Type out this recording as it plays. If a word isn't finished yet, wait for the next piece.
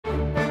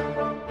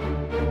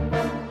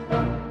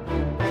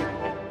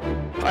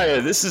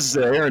Hi, this is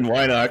Aaron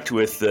Weinacht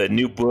with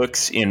New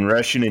Books in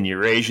Russian and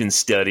Eurasian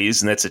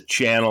Studies, and that's a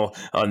channel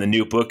on the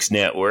New Books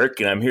Network.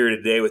 And I'm here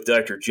today with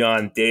Dr.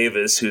 John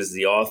Davis, who's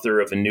the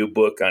author of a new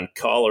book on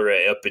cholera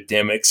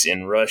epidemics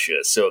in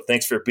Russia. So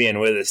thanks for being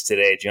with us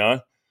today,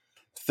 John.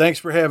 Thanks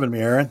for having me,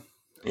 Aaron.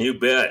 You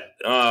bet.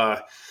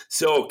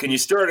 So can you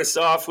start us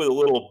off with a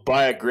little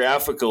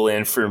biographical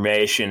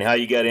information, how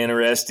you got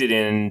interested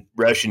in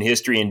Russian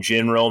history in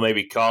general,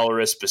 maybe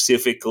cholera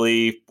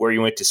specifically, where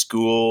you went to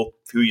school,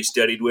 who you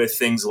studied with,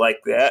 things like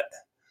that?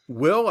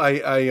 Well,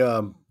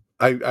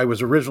 I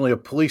was originally a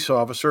police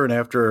officer, and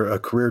after a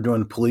career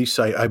doing police,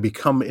 I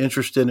become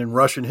interested in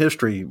Russian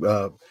history,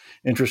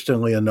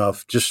 interestingly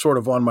enough, just sort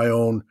of on my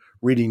own,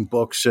 reading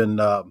books and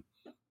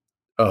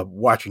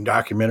watching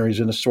documentaries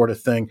and this sort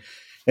of thing.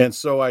 And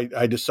so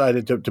I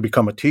decided to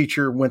become a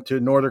teacher, went to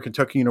Northern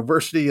Kentucky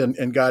University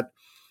and got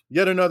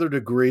yet another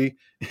degree,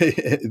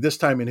 this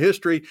time in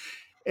history,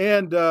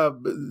 and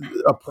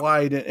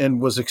applied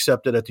and was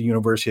accepted at the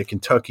University of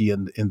Kentucky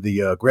in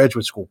the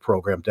graduate school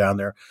program down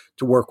there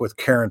to work with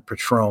Karen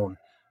Petrone.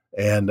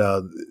 And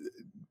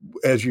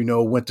as you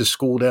know, went to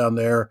school down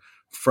there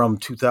from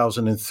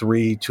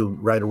 2003 to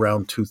right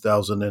around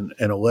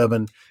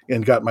 2011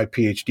 and got my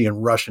PhD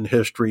in Russian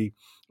history,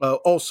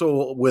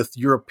 also with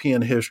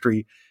European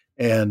history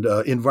and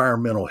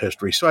environmental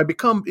history. So I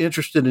become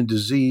interested in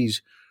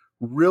disease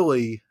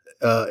really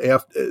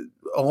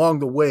along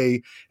the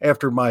way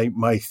after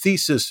my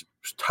thesis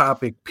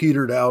topic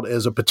petered out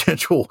as a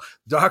potential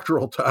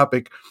doctoral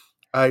topic.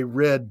 I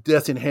read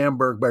Death in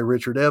Hamburg by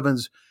Richard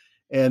Evans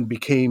and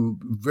became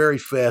very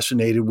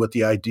fascinated with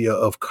the idea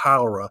of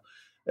cholera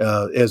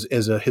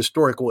as a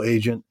historical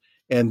agent,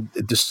 and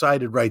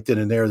decided right then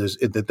and there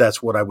that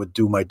that's what I would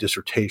do my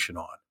dissertation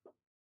on.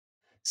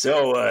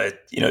 So,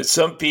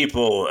 some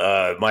people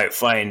might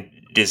find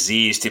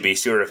disease to be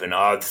sort of an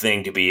odd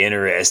thing to be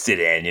interested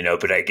in,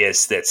 but I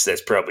guess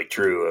that's probably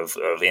true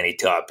of any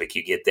topic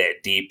you get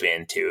that deep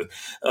into.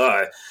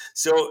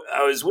 So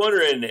I was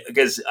wondering,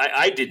 because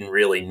I didn't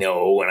really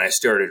know when I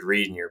started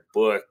reading your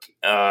book,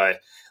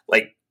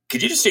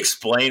 could you just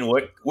explain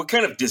what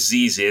kind of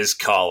disease is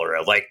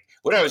cholera? Like,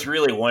 what I was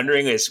really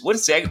wondering is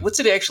what's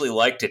it actually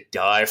like to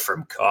die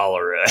from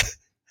cholera?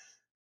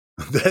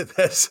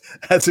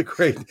 That's a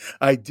great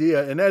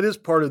idea, and that is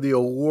part of the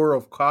allure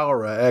of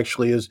cholera.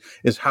 Actually, is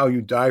how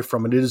you die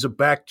from it. It is a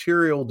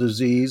bacterial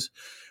disease.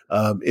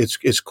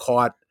 It's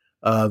caught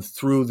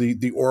through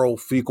the oral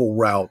fecal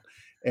route,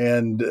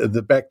 and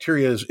the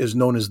bacteria is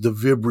known as the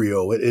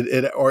Vibrio.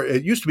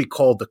 It used to be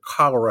called the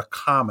cholera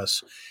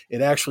commas.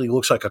 It actually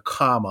looks like a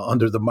comma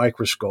under the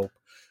microscope.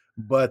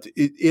 But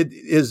it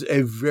is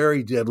a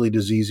very deadly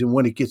disease,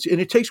 and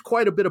it takes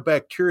quite a bit of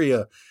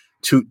bacteria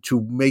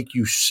to make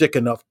you sick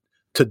enough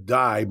to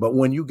die. But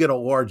when you get a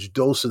large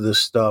dose of this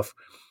stuff,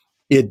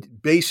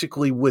 it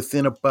basically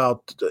within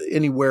about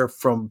anywhere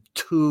from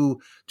 2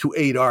 to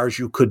 8 hours,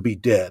 you could be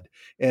dead.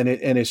 And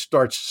it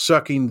starts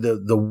sucking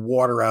the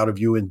water out of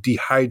you and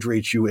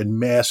dehydrates you in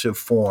massive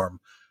form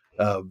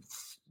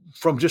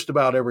from just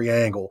about every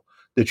angle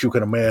that you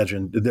can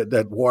imagine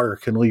that water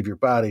can leave your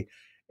body.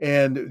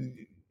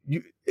 And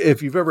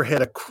if you've ever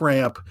had a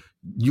cramp,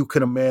 you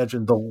can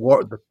imagine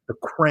the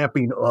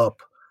cramping up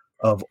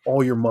of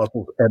all your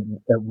muscles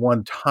at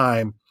one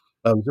time.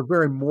 It was a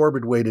very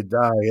morbid way to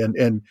die, and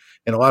it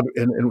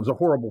was a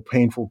horrible,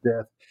 painful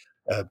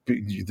death.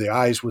 The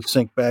eyes would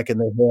sink back in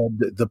the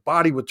head. The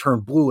body would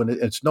turn blue, and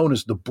it's known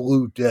as the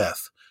blue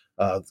death,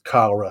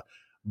 cholera.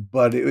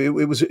 But it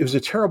was a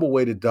terrible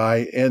way to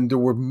die, and there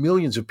were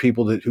millions of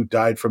people who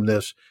died from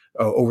this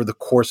over the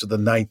course of the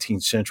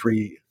 19th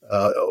century.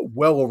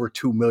 Well over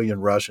 2 million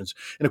Russians,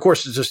 and of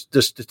course,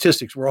 the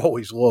statistics were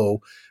always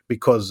low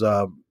because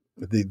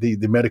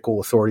the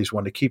medical authorities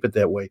wanted to keep it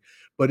that way.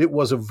 But it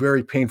was a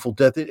very painful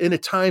death, and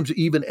at times,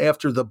 even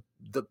after the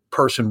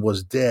person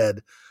was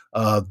dead,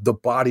 the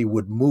body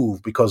would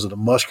move because of the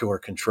muscular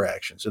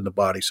contractions in the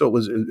body. So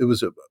it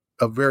was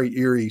a very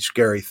eerie,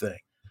 scary thing.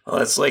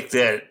 Well, it's like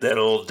that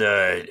old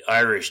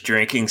Irish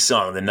drinking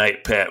song, "The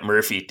Night Pat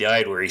Murphy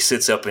Died," where he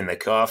sits up in the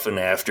coffin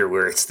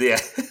afterwards.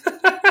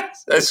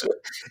 That's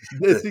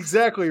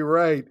exactly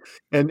right.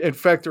 And in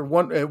fact,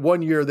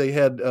 one year they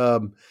had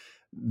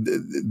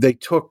they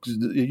took,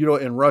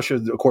 in Russia,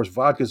 of course,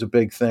 vodka is a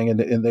big thing,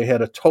 and they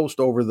had a toast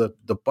over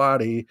the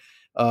body.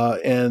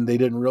 And they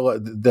didn't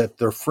realize that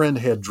their friend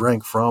had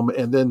drank from,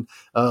 and then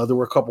there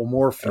were a couple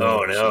more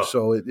funerals. Oh no!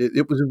 So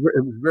it was a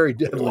very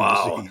deadly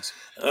disease.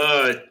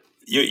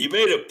 You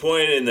made a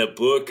point in the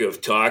book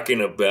of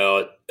talking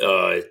about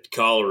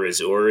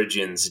cholera's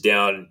origins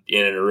down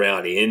in and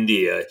around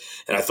India,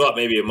 and I thought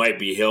maybe it might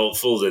be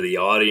helpful to the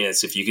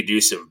audience if you could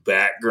do some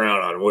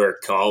background on where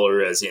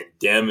cholera is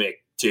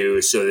endemic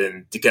to, so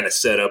then to kind of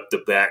set up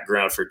the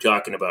background for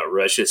talking about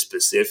Russia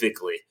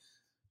specifically.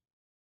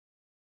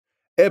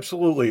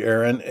 Absolutely,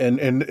 Aaron,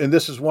 and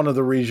this is one of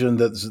the reasons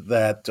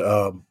that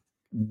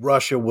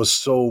Russia was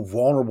so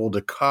vulnerable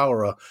to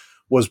cholera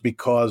was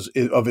because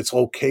of its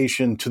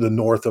location to the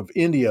north of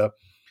India.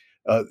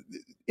 Uh,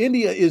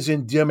 India is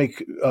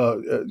endemic.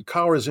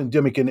 Cholera is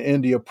endemic in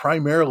India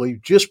primarily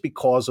just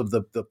because of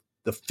the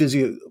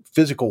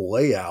physical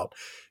layout.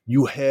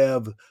 You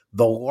have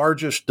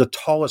the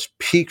tallest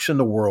peaks in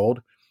the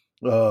world,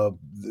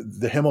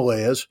 the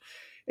Himalayas,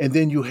 and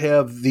then you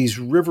have these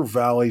river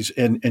valleys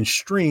and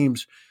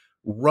streams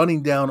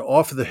running down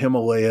off of the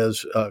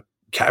Himalayas,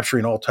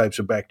 capturing all types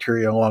of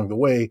bacteria along the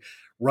way,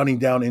 running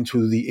down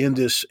into the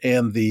Indus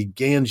and the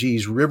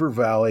Ganges River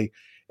Valley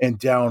and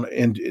down,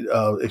 and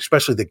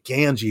especially the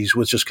Ganges,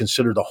 which is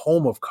considered the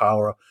home of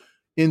cholera,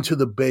 into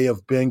the Bay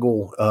of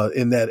Bengal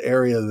in that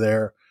area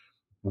there,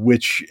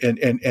 which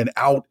and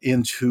out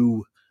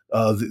into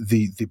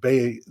the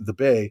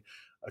bay.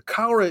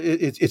 Cholera,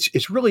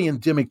 it's really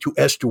endemic to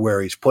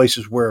estuaries,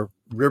 places where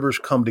rivers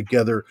come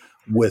together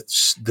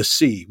with the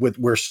sea, with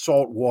where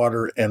salt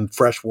water and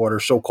fresh water,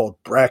 so-called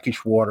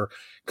brackish water,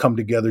 come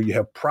together. You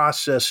have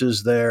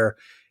processes there,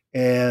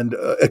 and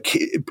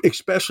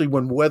especially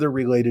when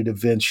weather-related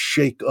events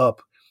shake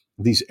up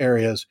these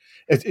areas.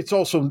 It's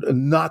also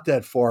not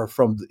that far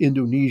from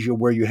Indonesia,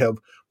 where you have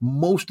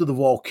most of the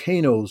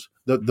volcanoes,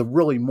 the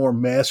really more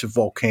massive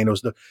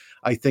volcanoes.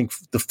 I think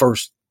the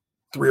first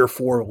three or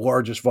four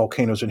largest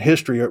volcanoes in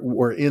history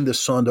were in the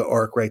Sunda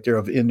Arc right there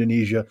of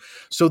Indonesia.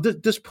 So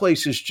this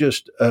place is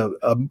just a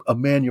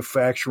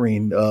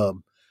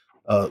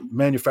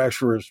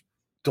manufacturer's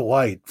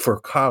delight for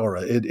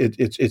cholera.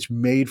 It's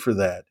made for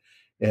that,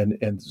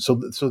 and so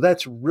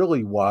that's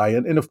really why.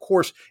 And of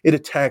course, it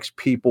attacks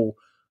people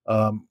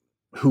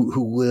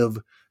who live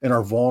and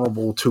are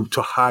vulnerable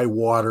to high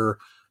water.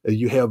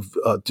 You have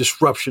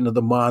disruption of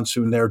the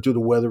monsoon there due to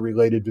weather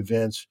related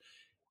events,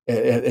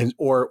 and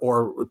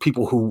or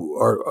people who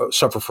are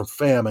suffer from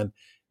famine.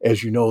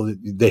 As you know,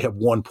 they have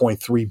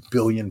 1.3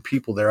 billion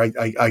people there.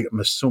 I'm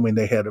assuming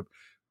they had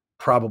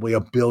probably a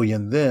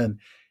billion then.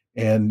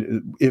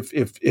 And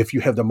if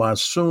you have the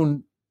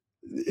monsoon,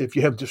 if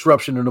you have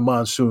disruption in the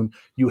monsoon,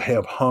 you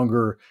have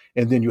hunger,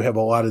 and then you have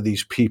a lot of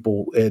these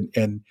people, and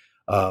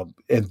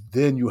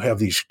then you have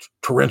these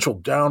torrential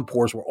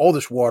downpours where all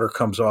this water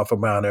comes off of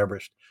Mount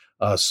Everest.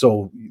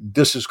 So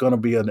this is going to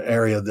be an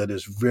area that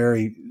is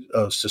very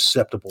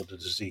susceptible to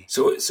disease.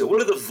 So what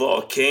do the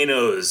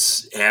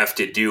volcanoes have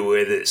to do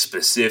with it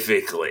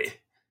specifically?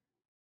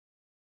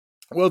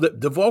 Well,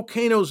 the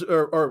volcanoes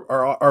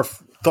are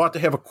thought to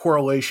have a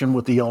correlation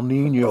with the El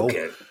Nino,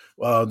 Okay.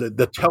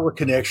 The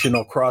teleconnection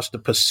across the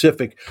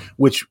Pacific,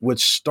 which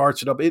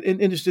starts it up. And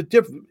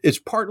it's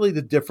partly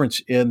the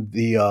difference in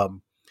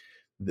the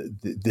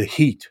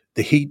heat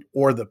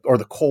or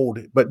the cold,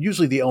 but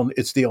usually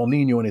it's the El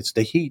Nino and it's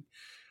the heat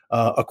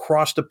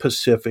across the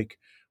Pacific,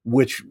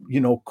 which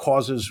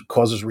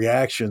causes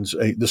reactions,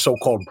 the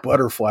so-called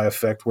butterfly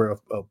effect, where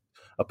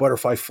a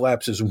butterfly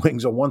flaps his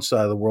wings on one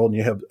side of the world and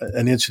you have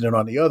an incident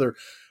on the other.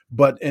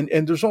 But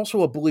and there's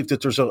also a belief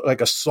that there's like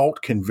a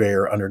salt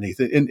conveyor underneath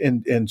it,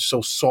 and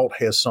so salt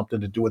has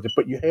something to do with it.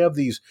 But you have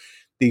these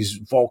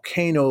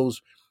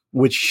volcanoes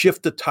which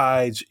shift the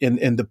tides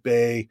in the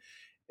bay,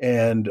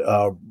 and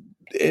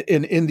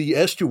in the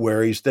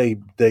estuaries they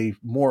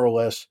more or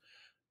less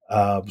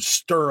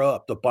stir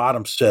up the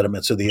bottom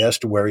sediments of the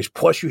estuaries.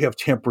 Plus, you have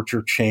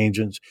temperature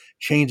changes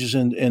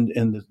in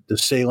the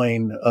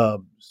saline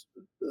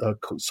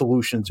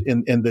solutions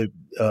in the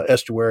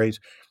estuaries,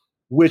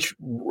 which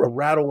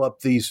rattle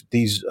up these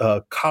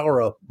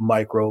cholera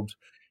microbes,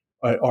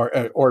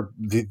 or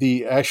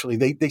the actually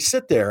they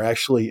sit there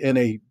actually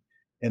in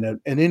an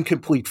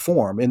incomplete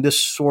form, and this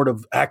sort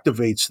of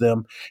activates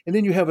them. And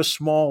then you have a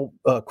small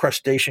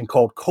crustacean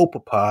called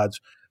copepods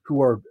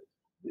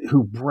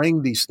who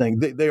bring these things.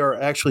 They are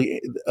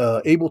actually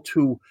able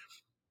to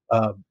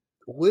uh,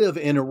 live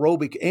in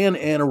aerobic and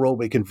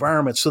anaerobic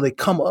environments. So they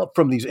come up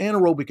from these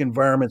anaerobic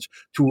environments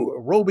to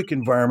aerobic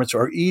environments,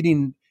 are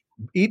eaten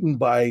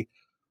by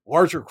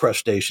larger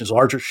crustaceans,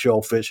 larger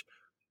shellfish,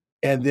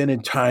 and then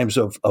in times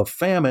of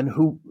famine,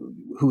 who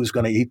is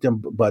going to eat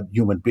them but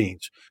human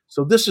beings?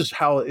 So this is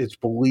how it's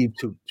believed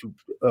to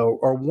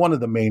or one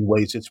of the main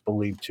ways it's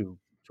believed to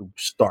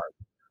start,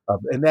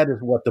 and that is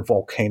what the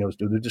volcanoes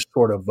do. They just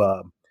sort of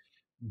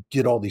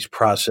get all these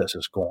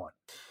processes going.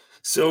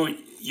 So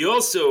you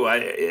also,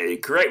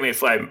 correct me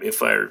if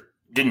I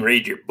didn't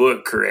read your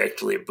book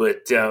correctly,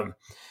 but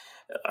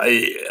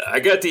I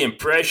got the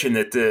impression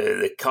that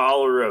the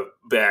cholera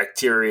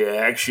bacteria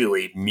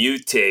actually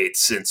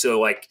mutates, and so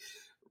like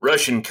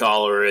Russian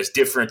cholera is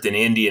different than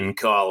Indian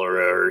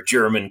cholera, or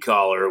German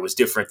cholera was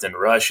different than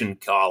Russian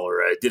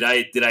cholera. Did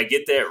I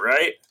get that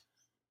right?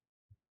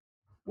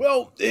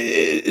 Well,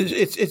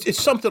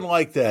 it's something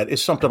like that.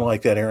 It's something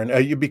like that,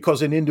 Aaron.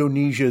 Because in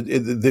Indonesia,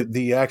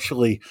 the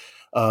actually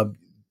uh,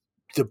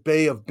 the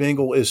Bay of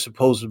Bengal is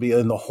supposed to be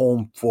in the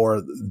home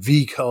for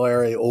V.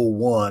 Cholerae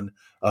 01,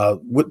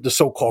 with the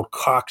so-called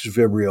Koch's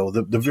Vibrio,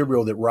 the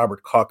Vibrio that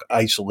Robert Koch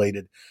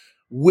isolated,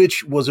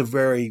 which was a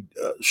very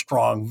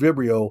strong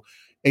Vibrio.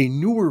 A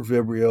newer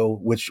Vibrio,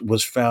 which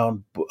was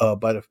found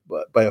by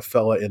a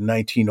fella in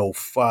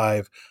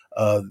 1905,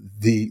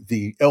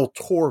 the El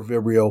Tor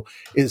Vibrio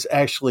is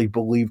actually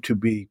believed to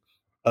be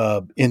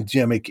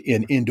endemic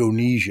in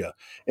Indonesia,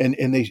 and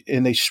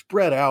they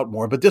spread out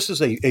more. But this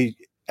is a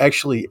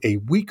actually a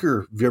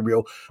weaker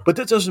Vibrio, but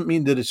that doesn't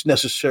mean that it's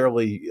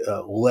necessarily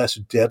less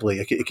deadly.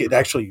 It could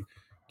actually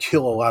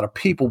kill a lot of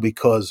people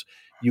because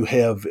you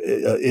have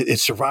it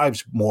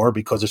survives more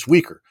because it's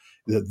weaker.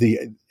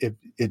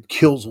 It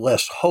kills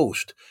less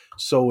host,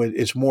 so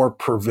it's more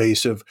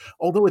pervasive.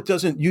 Although it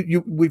doesn't,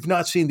 we've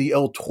not seen the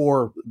El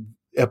Tor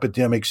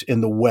epidemics in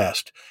the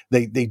West.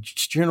 They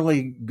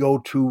generally go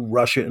to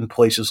Russia and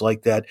places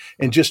like that,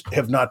 and just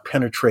have not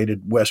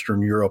penetrated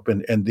Western Europe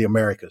and the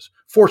Americas.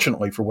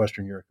 Fortunately for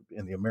Western Europe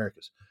and the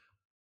Americas.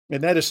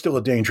 And that is still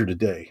a danger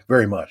today,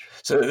 very much.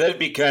 So that'd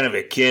be kind of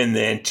akin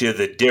then to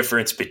the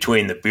difference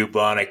between the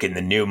bubonic and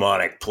the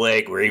pneumonic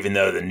plague, where even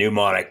though the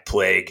pneumonic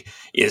plague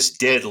is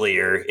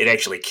deadlier, it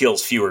actually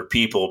kills fewer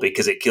people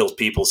because it kills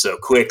people so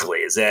quickly.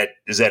 Is that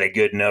a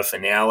good enough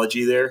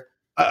analogy there?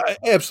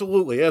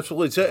 Absolutely,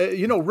 absolutely. It's,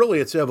 really,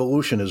 it's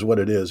evolution is what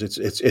it is.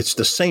 It's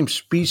the same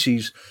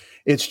species.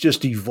 It's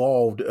just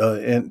evolved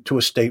to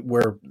a state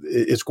where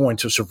it's going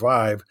to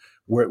survive,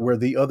 where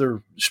the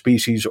other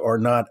species are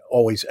not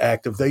always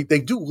active. They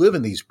do live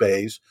in these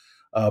bays,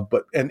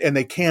 but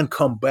they can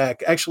come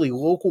back. Actually,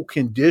 local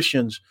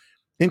conditions,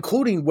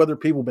 including whether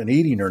people have been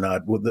eating or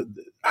not, with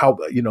how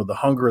the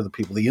hunger of the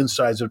people, the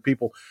insides of the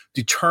people,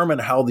 determine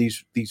how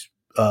these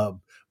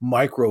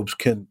microbes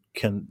can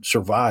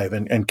survive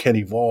and can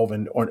evolve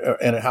and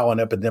how an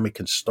epidemic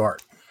can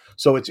start.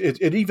 So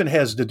it even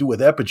has to do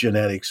with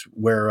epigenetics,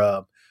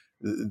 where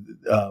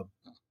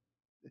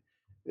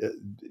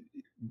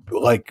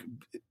like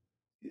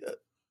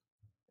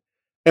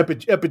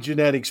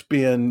epigenetics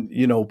being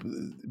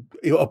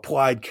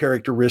applied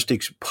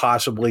characteristics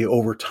possibly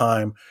over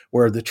time,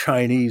 where the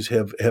Chinese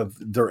have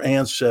their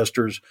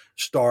ancestors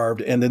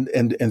starved and then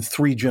and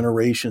three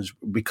generations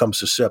become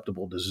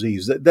susceptible to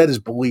disease. That is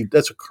believed.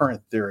 That's a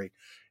current theory,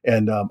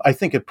 and I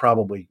think it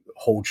probably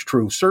holds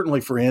true.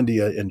 Certainly for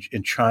India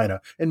and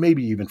China, and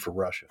maybe even for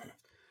Russia.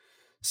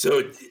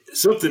 So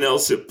something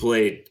else that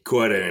played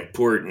quite an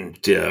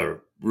important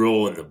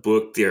role in the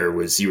book there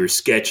was you were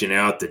sketching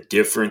out the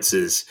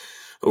differences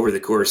over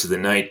the course of the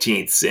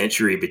 19th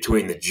century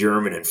between the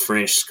German and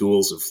French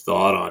schools of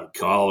thought on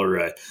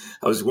cholera.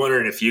 I was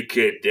wondering if you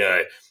could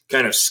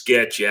kind of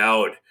sketch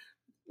out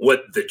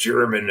what the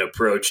German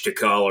approach to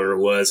cholera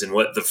was and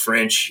what the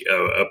French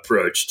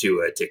approach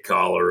to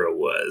cholera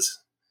was.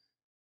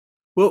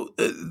 Well,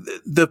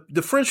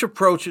 the French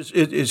approach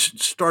is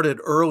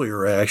started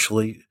earlier,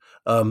 actually.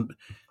 Um,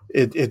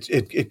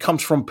 it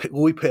comes from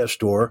Louis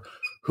Pasteur,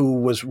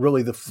 who was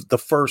really the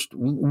first,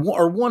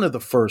 or one of the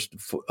first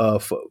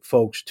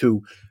folks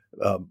to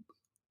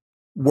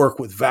work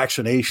with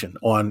vaccination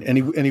on, and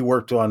he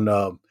worked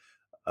on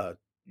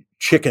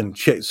chicken.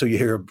 So you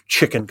hear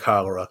chicken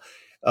cholera.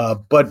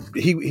 But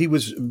he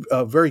was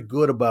very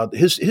good about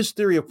his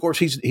theory. Of course,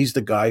 he's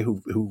the guy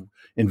who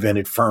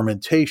invented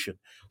fermentation.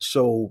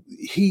 So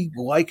he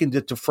likened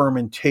it to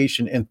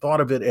fermentation and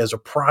thought of it as a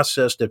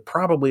process that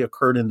probably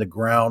occurred in the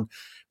ground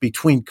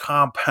between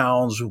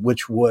compounds,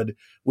 which would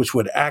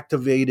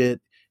activate it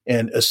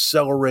and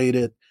accelerate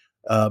it,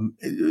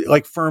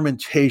 like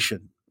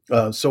fermentation.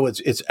 So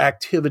its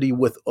activity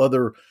with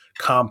other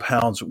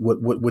compounds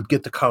would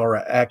get the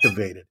cholera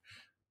activated.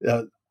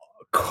 Uh,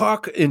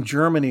 Koch in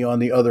Germany, on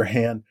the other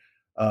hand,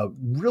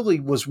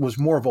 really was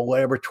more of a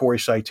laboratory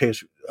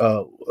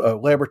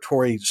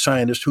laboratory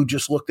scientist who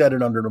just looked at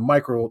it under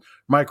the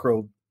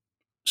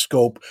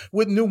microscope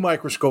with new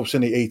microscopes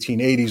in the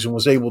 1880s and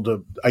was able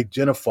to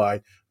identify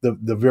the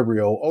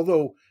Vibrio.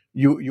 Although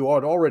you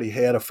had already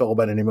had a fellow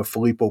by the name of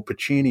Filippo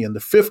Pacini in the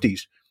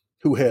 50s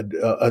who had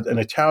an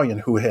Italian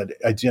who had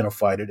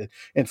identified it.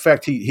 In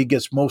fact, he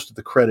gets most of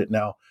the credit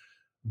now.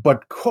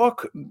 But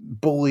Koch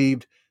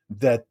believed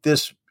that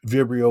this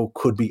Vibrio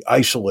could be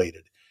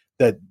isolated,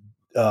 that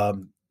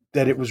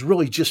that it was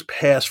really just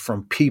passed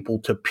from people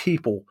to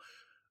people,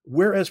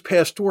 whereas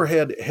Pasteur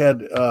had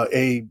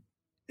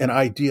an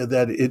idea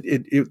that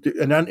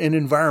an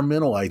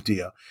environmental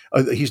idea.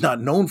 He's not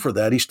known for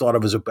that. He's thought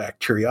of as a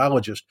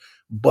bacteriologist,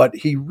 but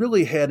he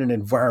really had an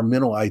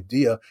environmental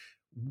idea,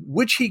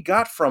 which he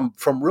got from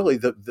really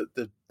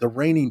the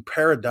reigning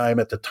paradigm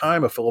at the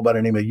time. A fellow by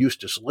the name of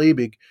Justus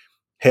Liebig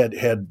had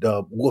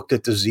looked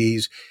at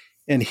disease,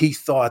 and he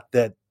thought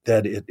that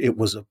it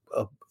was a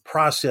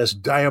process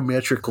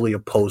diametrically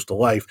opposed to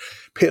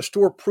life.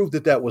 Pasteur proved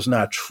that was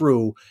not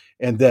true,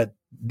 and that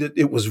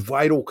it was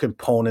vital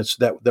components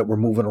that were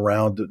moving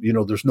around.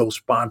 There's no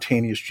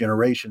spontaneous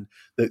generation.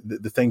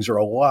 The things are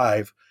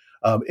alive.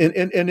 And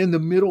in the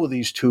middle of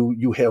these two,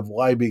 you have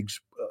Liebig's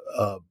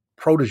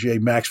protege,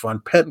 Max von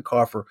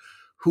Pettenkofer,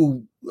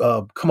 who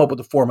come up with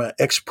the formula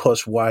X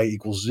plus Y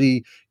equals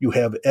Z. You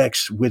have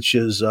X, which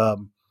is a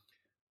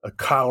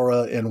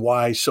cholera, and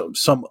Y,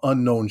 some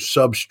unknown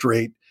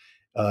substrate,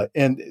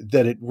 and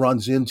that it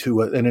runs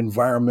into an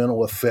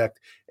environmental effect,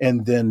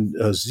 and then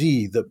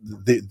Z,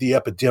 the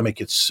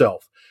epidemic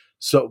itself.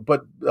 So,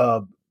 but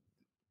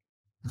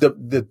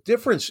the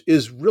difference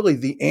is really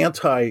the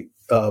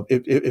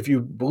if you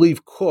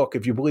believe Cook,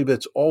 if you believe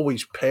it's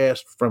always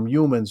passed from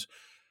humans,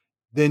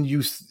 then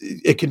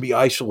it can be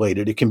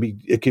isolated, it can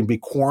be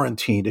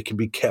quarantined, it can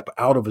be kept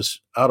out of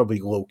a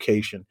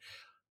location,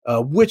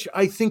 which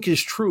I think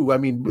is true. I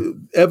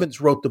mean, Evans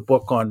wrote the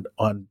book on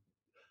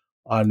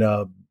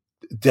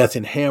death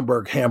in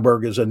Hamburg.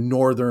 Hamburg is a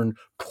northern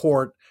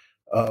port,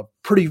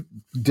 pretty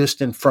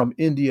distant from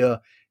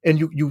India, and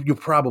you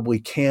probably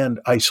can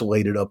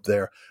isolate it up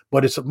there,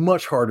 but it's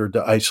much harder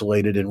to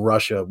isolate it in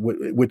Russia,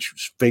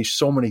 which faced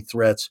so many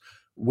threats.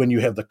 When you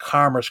have the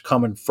commerce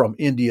coming from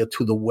India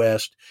to the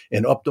west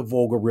and up the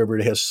Volga River,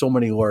 it has so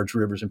many large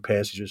rivers and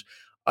passages.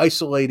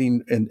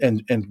 Isolating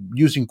and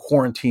using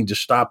quarantine to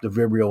stop the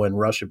Vibrio in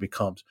Russia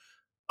becomes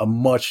a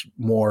much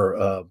more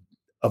of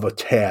a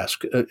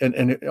task, and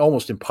an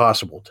almost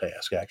impossible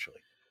task, actually.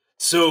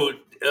 So,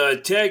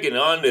 tagging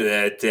on to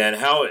that, then,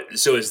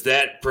 so is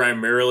that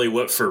primarily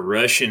what for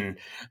Russian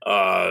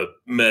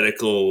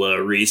medical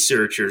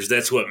researchers?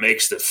 That's what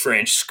makes the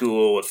French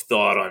school of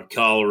thought on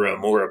cholera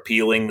more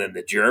appealing than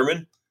the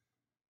German?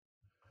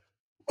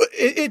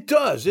 It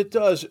does,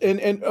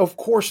 and of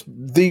course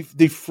the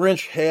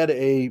French had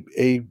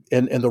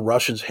and the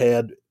Russians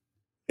had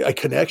a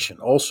connection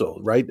also,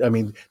 right? I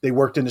mean, they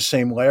worked in the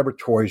same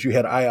laboratories. You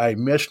had I.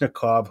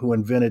 Meshnikov,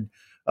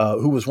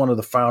 who was one of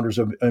the founders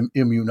of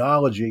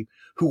immunology,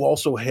 who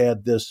also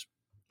had this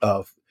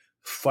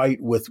fight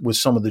with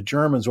some of the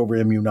Germans over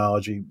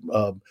immunology,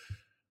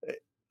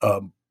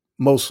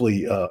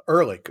 mostly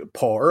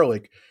Paul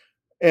Ehrlich,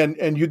 and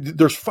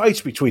there's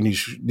fights between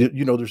these.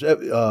 There's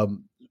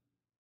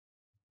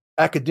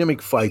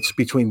academic fights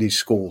between these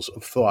schools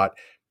of thought.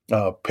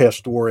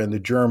 Pasteur and the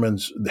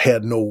Germans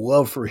had no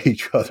love for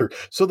each other,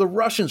 so the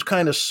Russians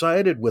kind of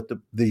sided with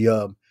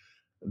the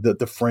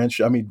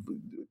French. I mean,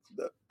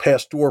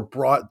 Pasteur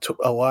brought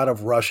a lot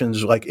of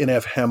Russians like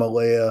N.F.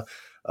 Hamalea,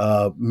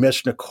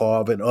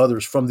 Meshnikov, and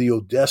others from the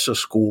Odessa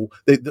school.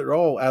 They're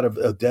all out of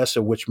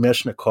Odessa, which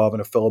Meshnikov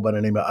and a fellow by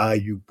the name of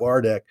I.U.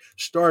 Bardak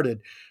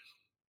started.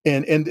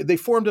 And they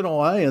formed an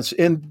alliance,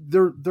 and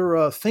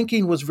their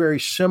thinking was very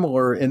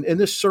similar, and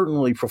this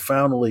certainly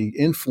profoundly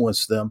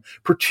influenced them,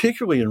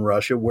 particularly in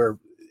Russia, where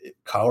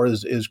cholera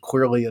is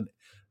clearly an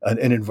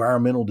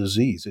environmental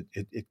disease.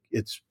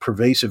 It's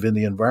pervasive in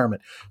the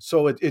environment.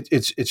 So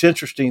it's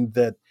interesting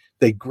that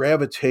they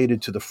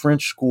gravitated to the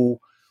French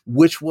school,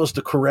 which was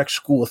the correct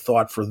school of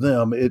thought for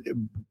them,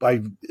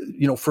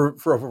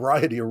 for a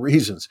variety of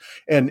reasons,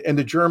 and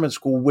the German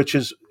school, which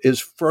is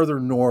further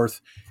north.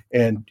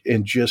 And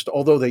just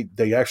although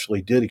they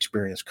actually did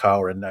experience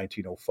cholera in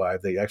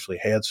 1905, they actually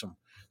had some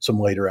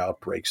later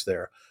outbreaks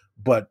there.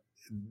 But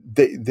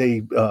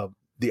the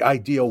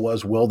idea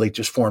was, well, they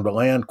just formed a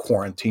land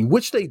quarantine,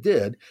 which they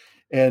did,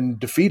 and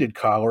defeated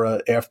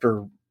cholera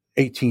after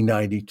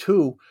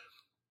 1892.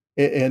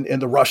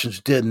 And the Russians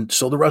didn't,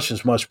 so the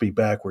Russians must be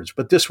backwards.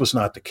 But this was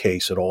not the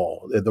case at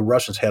all. The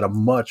Russians had a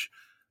much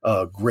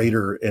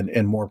greater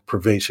and more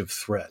pervasive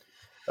threat,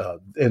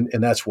 and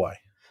that's why.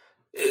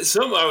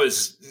 Something I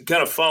was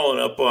kind of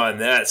following up on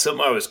that.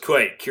 Something I was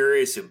quite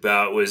curious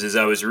about was as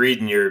I was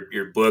reading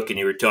your book and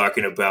you were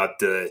talking about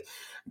the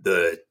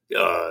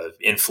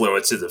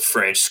influence of the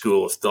French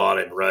school of thought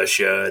in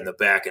Russia and the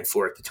back and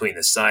forth between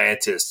the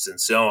scientists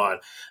and so on.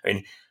 I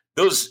mean,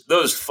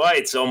 those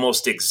fights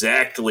almost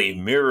exactly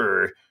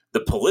mirror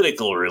the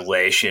political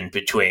relation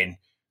between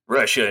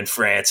Russia and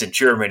France and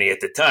Germany at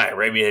the time,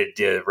 right? We had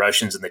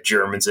Russians and the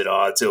Germans at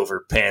odds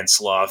over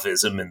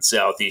pan-Slavism in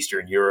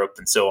Southeastern Europe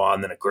and so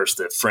on. Then, of course,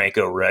 the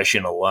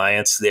Franco-Russian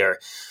alliance there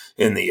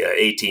in the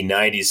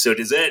 1890s. So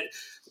does that,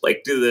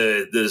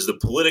 does the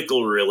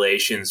political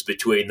relations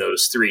between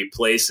those three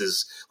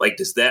places,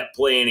 does that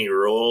play any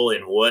role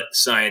in what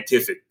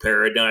scientific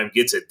paradigm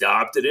gets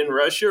adopted in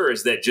Russia, or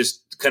is that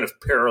just kind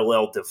of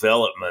parallel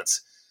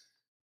developments?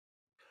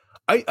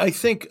 I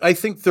think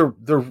they're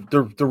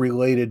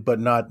related, but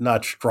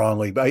not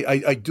strongly. But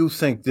I do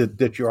think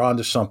that you're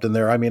onto something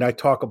there. I mean, I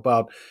talk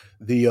about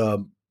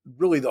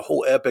really the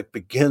whole epic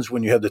begins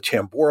when you have the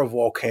Tambora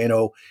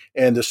volcano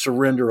and the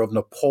surrender of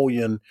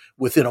Napoleon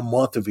within a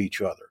month of each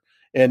other,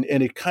 and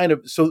it kind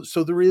of so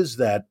there is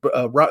that.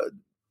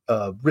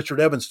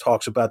 Richard Evans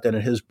talks about that in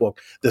his book.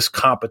 This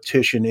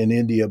competition in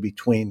India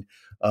between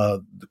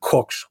the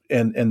Cooks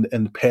and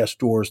the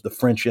Pasteurs, the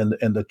French and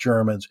the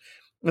Germans.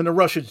 And the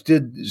Russians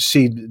did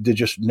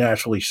just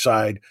naturally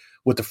side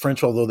with the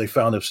French, although they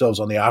found themselves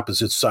on the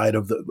opposite side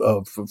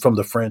from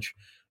the French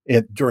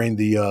during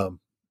the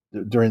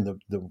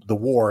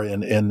war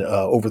and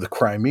over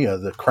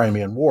the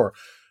Crimean War.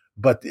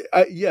 But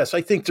yes,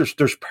 I think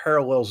there's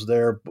parallels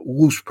there,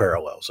 loose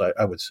parallels,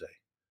 I would say.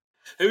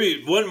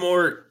 Maybe one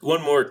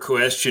more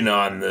question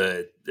on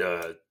the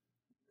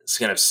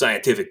kind of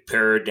scientific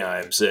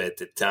paradigms at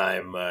the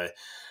time. I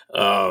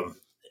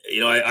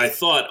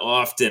thought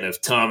often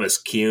of Thomas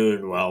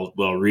Kuhn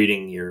while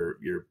reading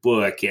your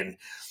book, and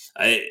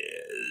I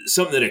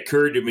something that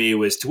occurred to me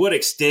was, to what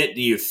extent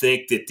do you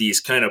think that these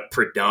kind of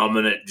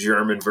predominant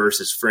German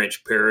versus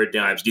French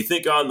paradigms, do you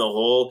think on the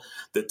whole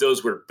that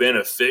those were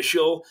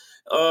beneficial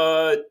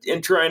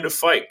in trying to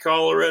fight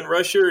cholera in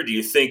Russia? Or do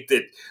you think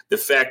that the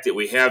fact that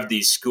we have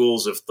these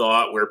schools of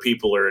thought where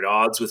people are at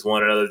odds with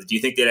one another, do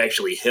you think that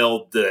actually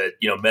held the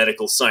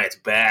medical science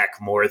back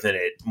more than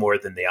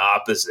the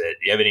opposite?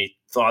 Do you have any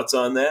thoughts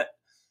on that?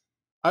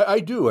 I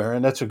do,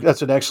 Aaron. That's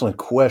an excellent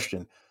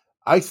question.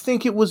 I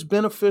think it was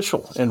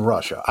beneficial in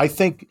Russia. I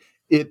think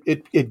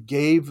it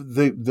gave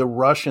the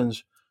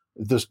Russians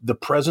the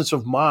presence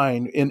of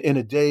mind in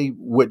a day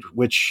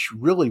which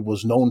really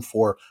was known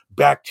for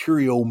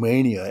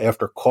bacteriomania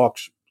after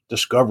Koch's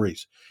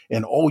discoveries.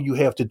 And all you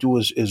have to do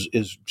is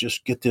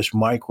just get this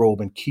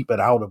microbe and keep it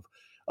out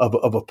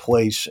of a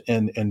place,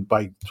 and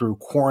by through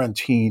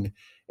quarantine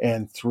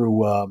and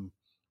through uh,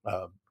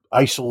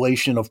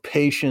 isolation of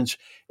patients,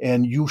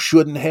 and you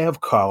shouldn't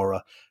have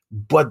cholera.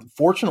 But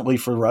fortunately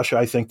for Russia,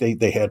 I think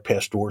they had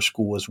Pasteur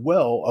school as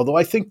well. Although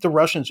I think the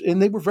Russians,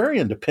 and they were very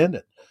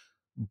independent,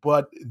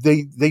 but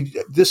they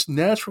this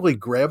naturally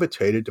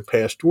gravitated to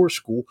Pasteur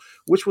school,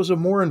 which was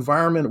amenable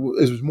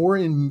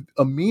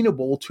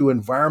to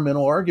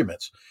environmental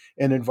arguments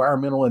and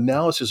environmental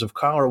analysis of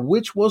cholera,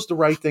 which was the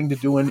right thing to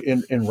do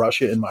in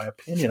Russia, in my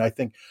opinion. I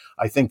think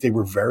they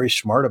were very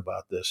smart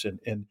about this,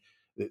 and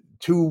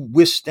to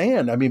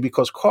withstand. I mean,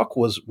 because Koch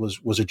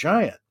was a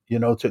giant,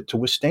 to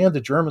withstand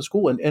the German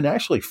school and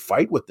actually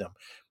fight with them.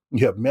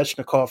 You have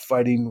Mechnikov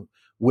fighting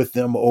with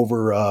them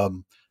over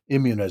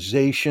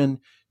immunization.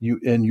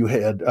 You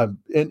had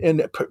and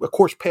of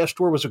course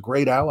Pasteur was a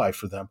great ally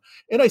for them,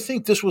 and I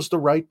think this was the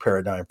right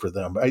paradigm for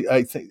them.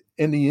 I think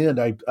in the end,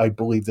 I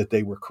believe that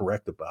they were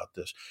correct about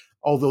this,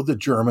 although the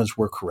Germans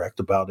were correct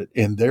about it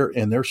in their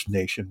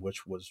nation,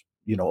 which was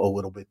a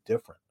little bit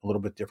different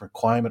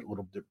climate, a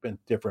little bit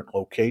different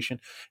location,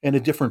 and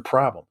a different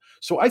problem.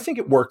 So I think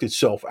it worked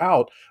itself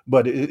out,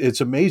 but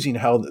it's amazing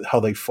how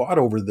they fought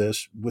over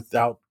this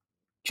without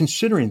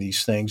considering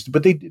these things,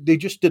 but they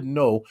just didn't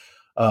know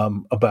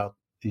about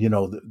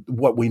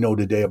what we know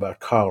today about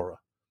cholera.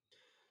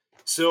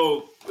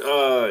 So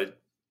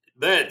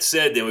that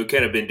said, then we've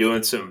kind of been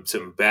doing some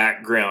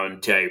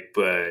background type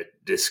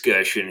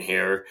discussion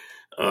here.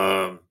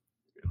 I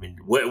mean,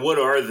 what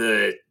are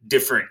the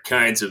different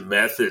kinds of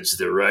methods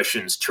the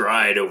Russians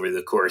tried over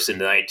the course of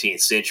the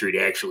 19th century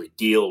to actually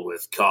deal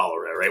with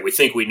cholera? Right, we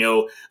think we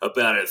know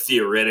about it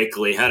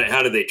theoretically.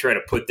 How do they try to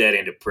put that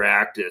into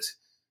practice?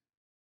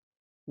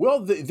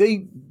 Well,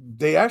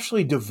 they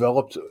actually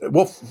developed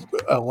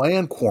a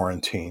land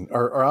quarantine,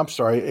 or I'm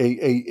sorry,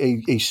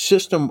 a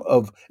system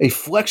of a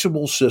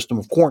flexible system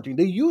of quarantine.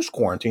 They used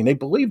quarantine. They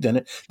believed in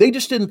it. They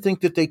just didn't think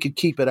that they could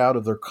keep it out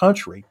of their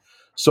country.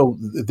 So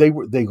they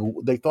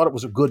thought it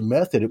was a good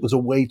method. It was a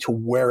way to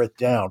wear it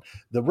down.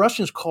 The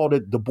Russians called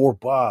it the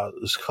borba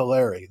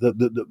cholera,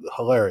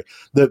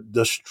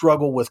 the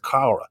struggle with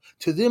cholera.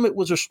 To them, it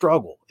was a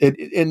struggle,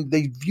 and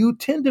they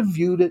tend to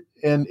view it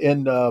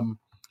in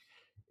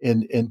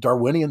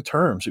Darwinian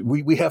terms.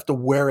 We have to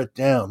wear it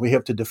down. We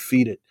have to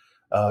defeat it.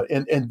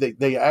 And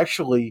they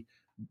actually,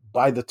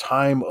 by the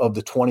time of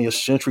the 20th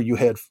century, you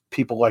had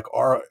people like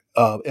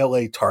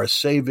L.A.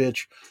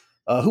 Tarasevich,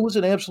 who was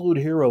an absolute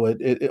hero.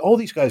 All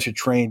these guys had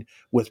trained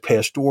with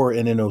Pasteur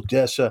and in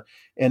Odessa,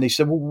 and they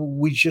said, well,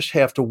 we just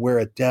have to wear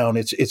it down.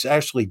 It's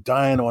actually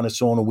dying on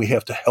its own, and we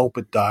have to help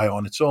it die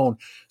on its own.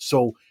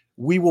 So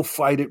we will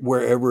fight it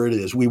wherever it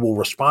is. We will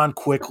respond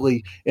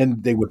quickly,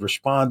 and they would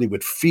respond. They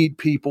would feed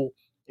people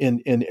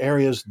in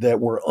areas that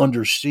were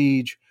under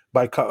siege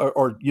by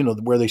or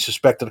where they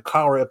suspected a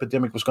cholera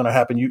epidemic was going to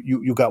happen.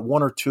 You got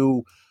one or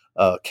two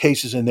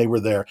cases, and they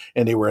were there,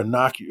 and they were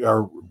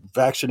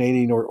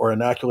vaccinating or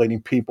inoculating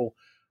people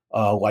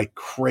like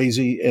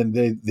crazy,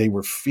 and they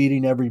were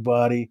feeding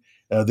everybody.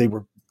 They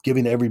were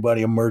giving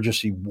everybody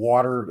emergency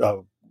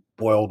water,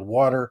 boiled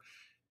water,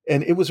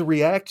 and it was a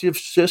reactive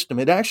system.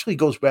 It actually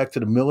goes back to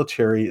the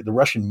military, the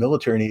Russian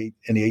military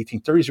in the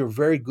 1830s. They were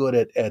very good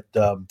at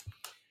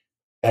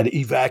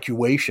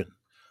evacuation.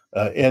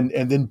 And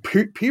then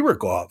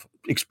Pirogov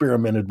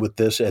experimented with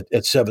this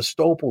at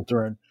Sevastopol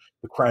during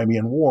the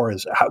Crimean War.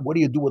 What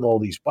do you do with all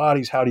these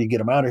bodies? How do you get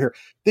them out of here?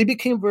 They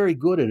became very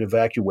good at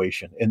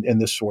evacuation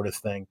and this sort of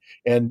thing.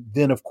 And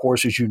then, of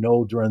course, as you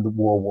know, during the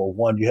World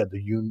War I, you had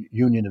the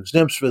Union of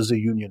Zemstvos, the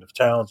Union of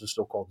Towns, the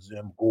so-called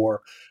Zemgor,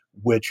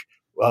 which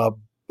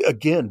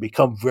again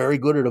become very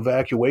good at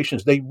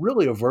evacuations. They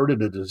really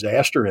averted a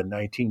disaster in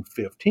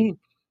 1915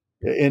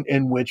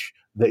 in which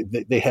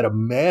they had a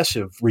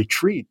massive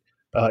retreat,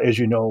 as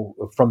you know,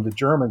 from the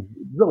Germans,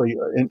 really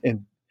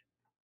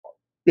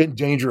in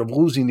danger of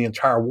losing the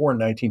entire war in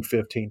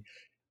 1915.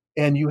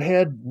 And you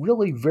had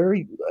really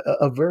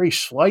a very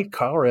slight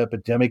cholera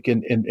epidemic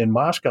in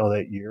Moscow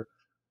that year.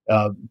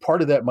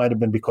 Part of that might have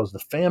been because the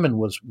famine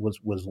was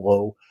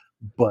low,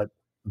 but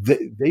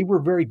they were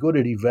very good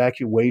at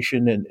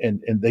evacuation,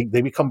 and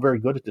they become very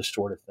good at this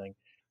sort of thing.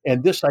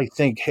 And this, I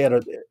think, had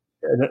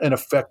an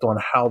effect on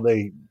how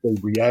they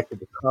reacted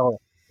to cholera.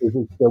 is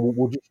that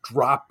we'll just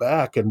drop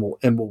back and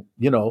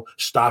we'll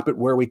stop it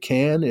where we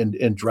can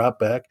and drop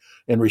back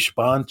and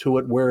respond to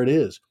it where it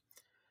is.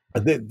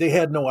 They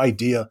had no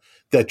idea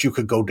that you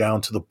could go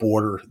down to the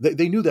border.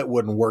 They knew that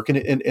wouldn't work,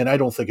 and I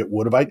don't think it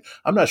would have.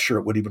 I'm not sure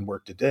it would even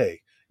work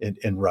today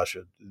in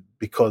Russia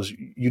because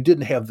you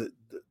didn't have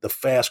the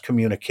fast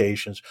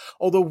communications.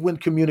 Although when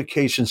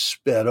communications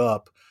sped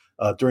up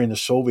during the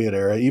Soviet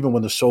era, even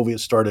when the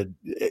Soviets started,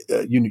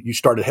 you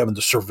started having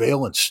the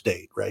surveillance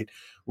state, right?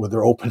 Where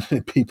they're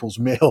opening people's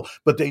mail,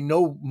 but they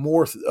know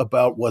more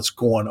about what's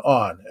going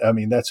on. I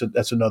mean,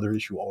 that's another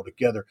issue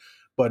altogether.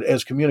 But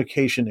as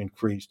communication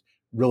increased,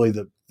 really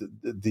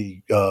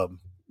the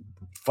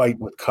fight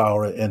with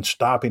cholera and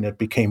stopping it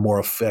became more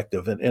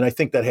effective. And I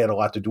think that had a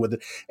lot to do with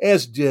it,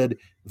 as did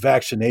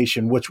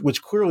vaccination,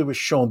 which clearly was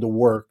shown to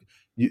work.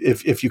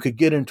 If you could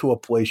get into a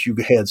place, you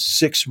had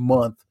 6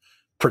 month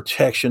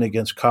protection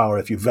against cholera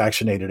if you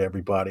vaccinated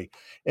everybody.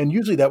 And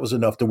usually that was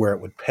enough to where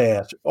it would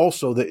pass.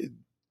 Also,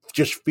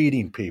 just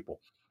feeding people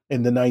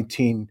in the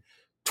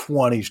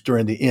 1920s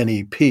during the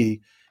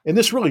NEP. And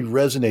this really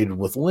resonated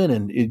with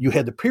Lenin. You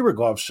had the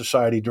Pirogov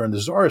Society during the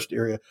Tsarist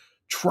era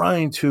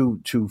trying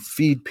to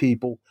feed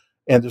people,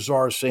 and the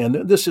Tsar saying,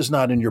 "This is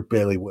not in your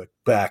bailiwick.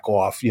 Back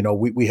off.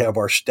 We have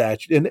our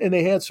statute." And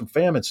they had some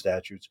famine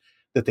statutes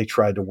that they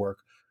tried to work.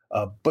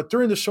 But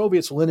during the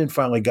Soviets, Lenin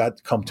finally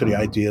come to the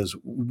ideas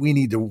we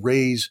need to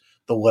raise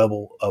the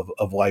level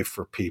of life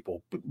for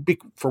people.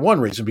 For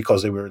one reason,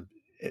 because they were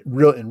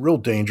in real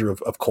danger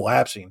of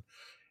collapsing,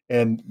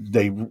 and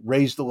they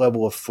raised the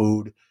level of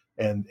food,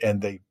 and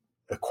they,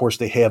 of course,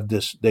 they have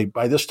this.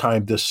 By this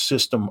time, this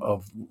system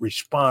of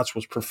response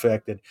was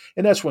perfected,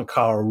 and that's when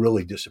cholera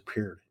really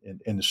disappeared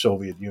in the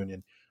Soviet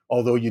Union.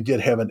 Although you did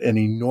have an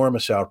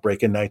enormous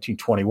outbreak in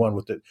 1921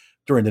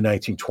 during the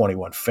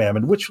 1921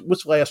 famine, which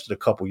lasted a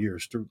couple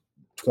years through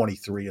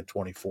 23 and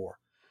 24.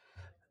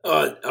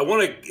 I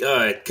want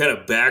to kind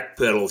of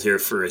backpedal here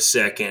for a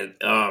second.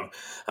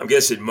 I'm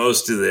guessing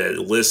most of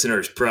the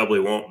listeners probably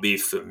won't be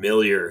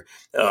familiar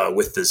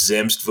with the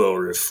Zemstvo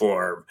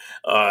reform.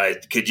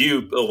 Could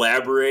you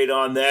elaborate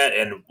on that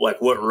and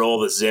like what role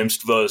the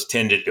Zemstvos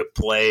tended to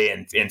play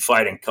in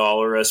fighting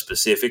cholera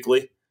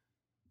specifically?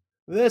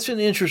 That's an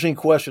interesting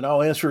question.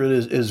 I'll answer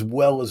it as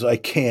well as I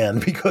can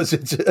because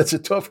it's a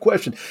tough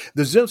question.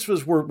 The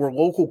Zemstvos were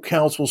local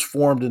councils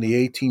formed in the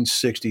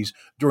 1860s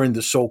during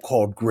the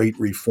so-called Great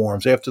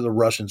Reforms after the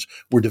Russians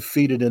were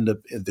defeated in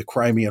the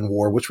Crimean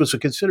War, which was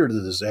considered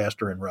a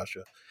disaster in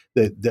Russia.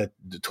 That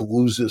to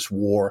lose this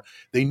war,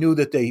 they knew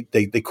that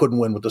they couldn't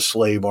win with the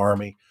slave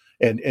army,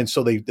 and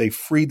so they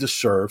freed the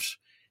serfs.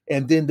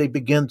 And then they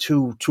began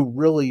to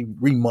really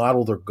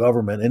remodel their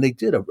government, and they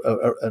did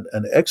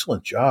an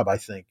excellent job, I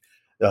think,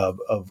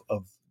 of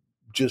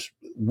just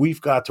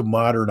we've got to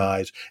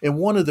modernize. And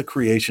one of the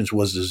creations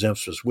was the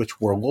Zemstvos, which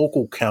were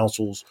local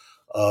councils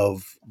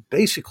of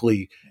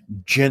basically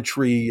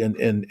gentry and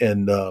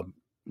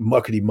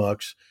muckety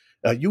mucks.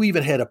 You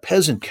even had a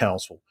peasant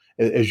council,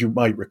 as you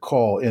might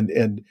recall,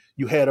 and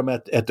you had them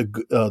at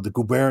the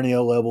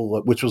gubernia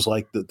level, which was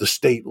like the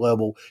state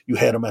level. You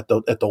had them at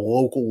the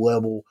local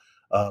level.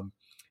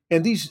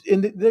 And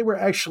they were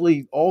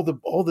actually all the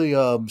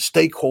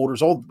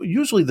stakeholders,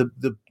 usually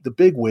the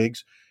big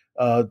wigs,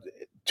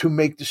 to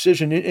make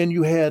decision. And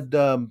you had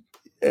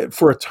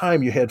for a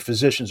time you had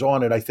physicians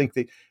on it. I think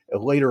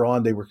later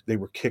on they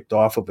were kicked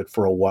off of it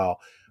for a while.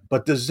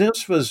 But the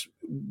Zemstvos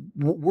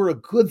were a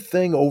good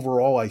thing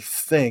overall, I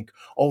think,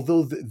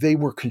 although they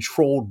were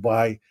controlled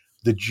by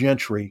the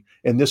gentry,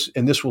 and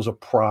this was a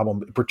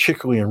problem,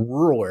 particularly in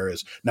rural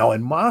areas. Now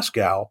in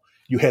Moscow,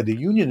 you had the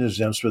Union of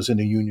Zemstvos and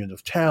the Union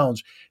of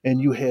Towns,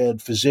 and you had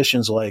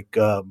physicians like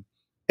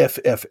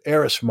F.F.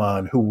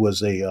 Erisman, who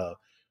was a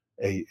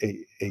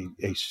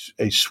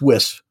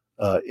Swiss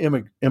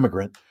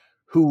immigrant,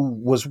 who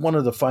was one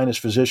of the finest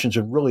physicians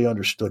and really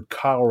understood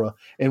cholera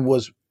and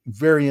was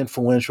very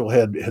influential,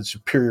 had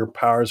superior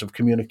powers of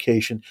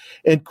communication,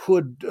 and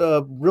could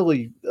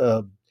really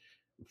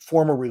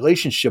form a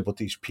relationship with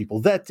these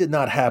people. That did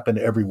not happen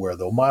everywhere,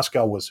 though.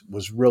 Moscow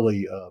was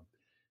really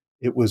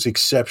it was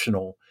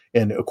exceptional.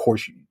 And of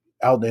course,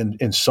 out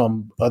in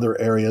some other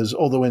areas,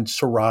 although in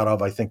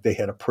Saratov, I think they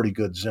had a pretty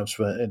good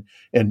Zemstva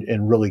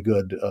and really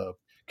good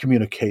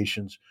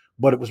communications,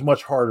 but it was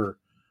much harder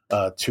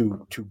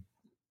to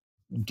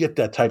get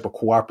that type of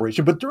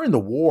cooperation. But during the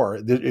war,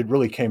 it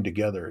really came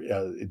together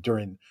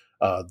during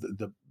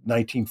the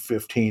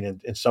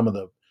 1915 and some of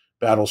the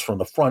battles from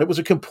the front. It was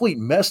a complete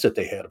mess that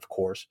they had, of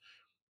course,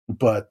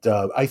 but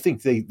I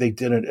think they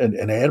did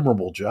an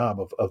admirable job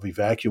of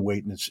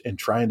evacuating and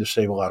trying to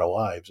save a lot of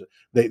lives.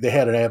 They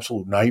had an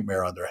absolute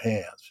nightmare on their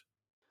hands.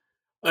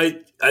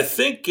 I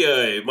think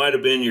it might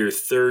have been your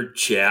third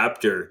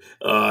chapter.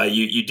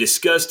 You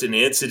discussed an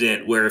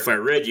incident where, if I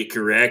read you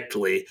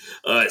correctly,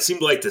 it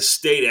seemed like the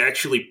state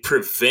actually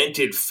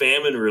prevented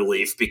famine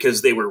relief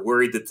because they were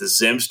worried that the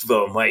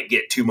Zemstvo might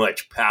get too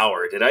much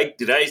power. Did I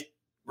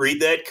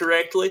read that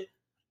correctly?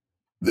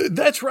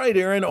 That's right,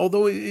 Aaron.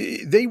 Although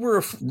they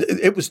were,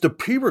 it was the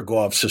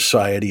Pirogov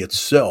Society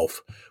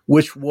itself,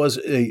 which was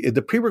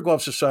the Pirogov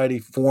Society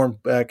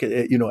formed back,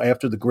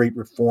 after the Great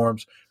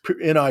Reforms.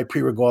 N.I.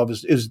 Pirogov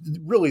is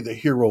really the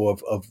hero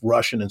of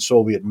Russian and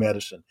Soviet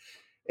medicine,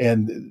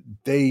 and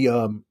they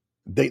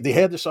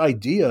had this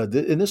idea,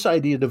 and this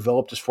idea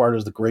developed as far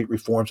as the Great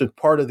Reforms, and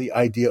part of the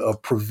idea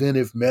of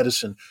preventive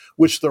medicine,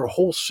 which their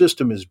whole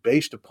system is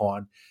based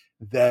upon.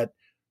 That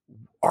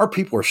our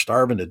people are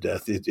starving to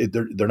death.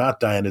 They're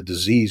not dying of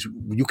disease.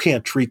 You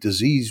can't treat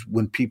disease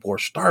when people are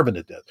starving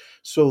to death.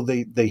 So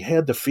they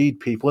had to feed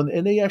people,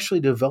 and they actually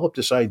developed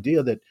this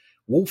idea that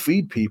we'll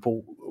feed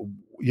people,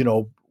 you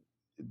know,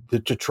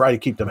 to try to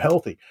keep them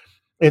healthy.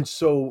 And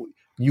so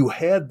you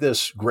had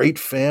this great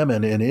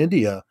famine in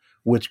India,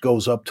 which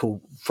goes up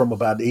to from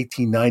about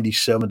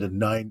 1897 to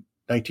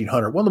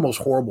 1900, one of the most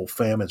horrible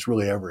famines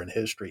really ever in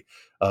history,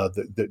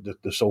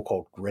 the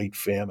so-called Great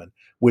Famine,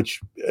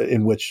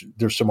 in which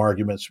there's some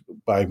arguments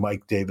by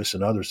Mike Davis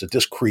and others that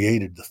this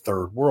created the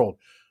Third World,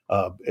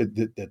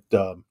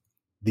 the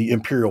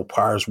imperial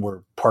powers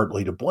were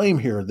partly to blame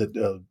here,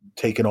 that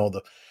taking all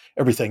the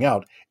everything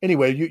out.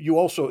 Anyway, you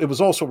also, it was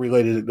also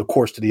related, of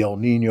course, to the El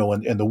Nino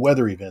and the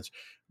weather events.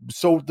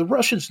 So the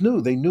Russians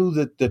knew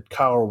that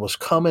cholera was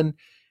coming,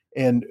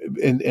 and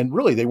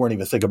really they weren't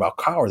even thinking about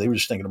cholera. They were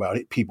just thinking about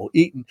people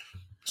eating.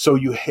 So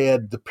you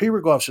had the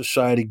Pirogov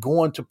Society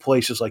going to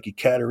places like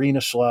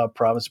Ekaterinoslav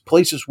province,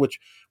 places which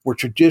were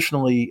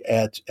traditionally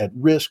at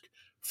risk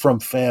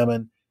from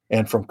famine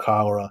and from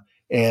cholera,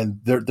 and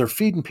they're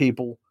feeding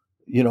people,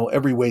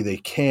 every way they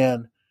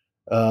can,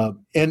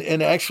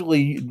 and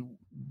actually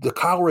the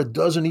cholera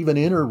doesn't even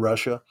enter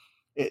Russia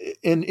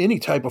in any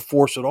type of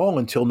force at all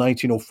until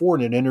 1904,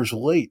 and it enters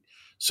late.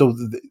 So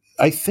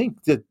I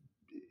think that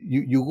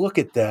you look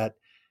at that,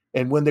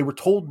 and when they were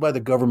told by the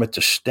government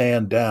to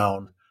stand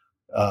down,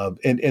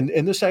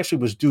 and this actually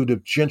was due to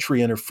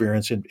gentry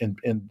interference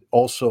and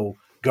also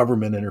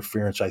government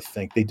interference. I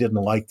think they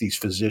didn't like these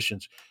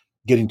physicians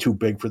getting too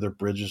big for their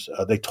bridges.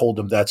 They told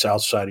them that's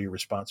outside of your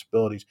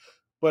responsibilities.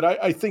 But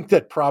I think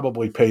that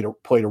probably played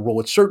a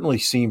role. It certainly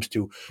seems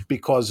to,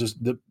 because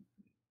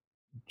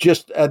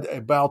just at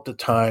about the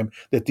time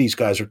that these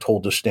guys are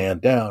told to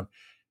stand down,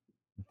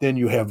 then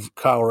you have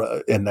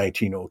cholera in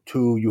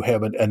 1902. You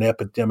have an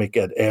epidemic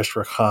at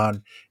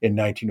Astrakhan in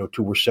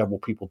 1902 where several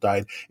people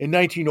died. In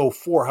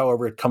 1904,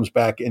 however, it comes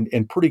back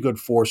in pretty good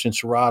force in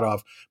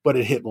Saratov, but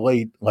it hit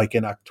late, like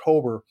in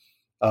October.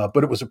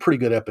 But it was a pretty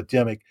good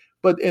epidemic.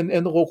 And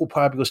the local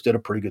populace did a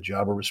pretty good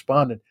job of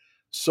responding.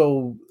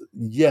 So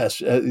yes,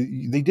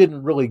 they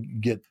didn't really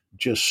get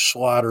just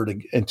slaughtered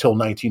until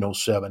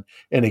 1907,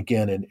 and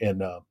again in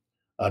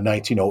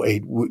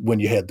 1908, when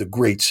you had the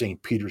Great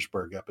St.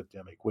 Petersburg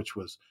epidemic, which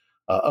was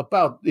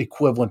about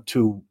equivalent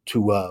to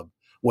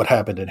what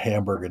happened in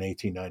Hamburg in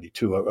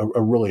 1892,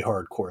 a really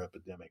hardcore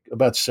epidemic,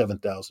 about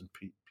 7,000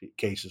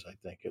 cases, I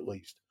think, at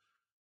least.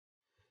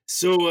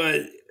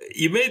 So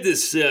you made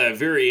this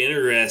very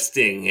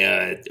interesting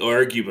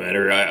argument,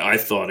 or I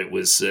thought it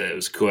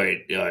was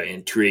quite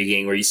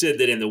intriguing. Where you said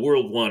that in the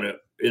World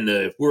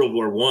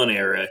War One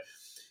era,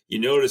 you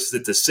noticed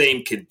that the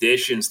same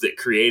conditions that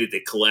created the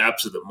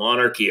collapse of the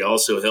monarchy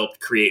also helped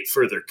create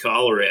further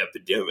cholera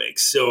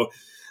epidemics. So,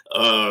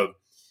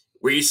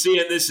 were you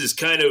seeing this as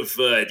kind of,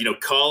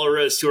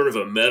 cholera as sort of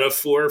a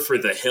metaphor for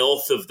the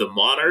health of the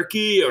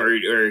monarchy,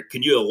 or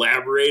can you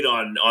elaborate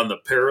on the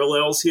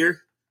parallels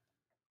here?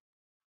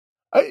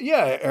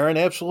 Yeah, Aaron,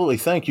 absolutely.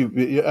 Thank you.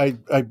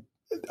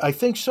 I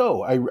think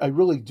so. I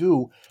really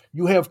do.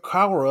 You have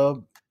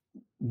cholera.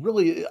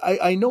 Really,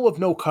 I know of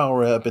no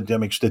cholera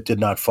epidemics that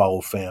did not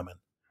follow famine.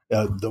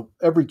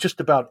 Just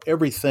about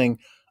everything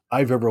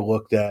I've ever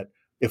looked at,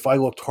 if I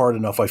looked hard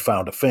enough, I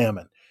found a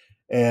famine,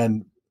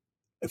 and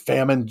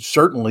famine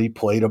certainly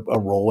played a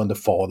role in the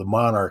fall of the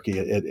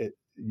monarchy.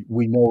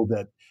 We know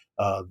that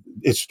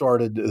it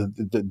started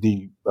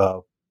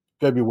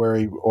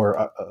February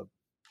or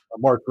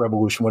March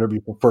Revolution, whatever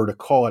you prefer to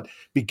call it,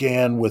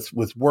 began with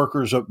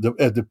workers at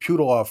the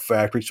Pudilov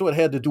factory. So it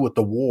had to do with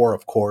the war,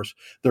 of course.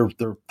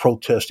 They're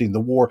protesting the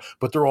war,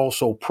 but they're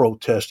also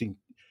protesting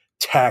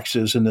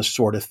taxes and this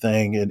sort of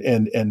thing.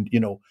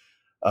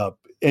 Uh,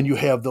 and you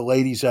have the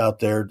ladies out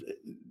there,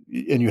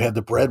 and you had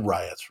the bread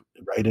riots,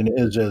 right? And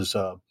as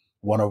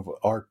one of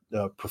our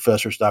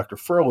professors, Dr.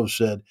 Furlow,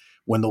 said,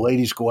 when the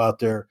ladies go out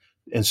there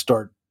and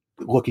start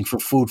looking for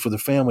food for the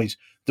families,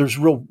 there's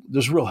real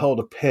hell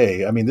to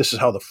pay. I mean, this is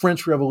how the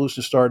French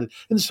Revolution started,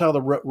 and this is how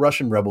the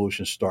Russian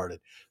Revolution started.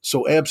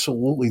 So,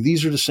 absolutely,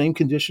 these are the same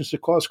conditions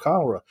that cause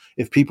cholera.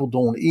 If people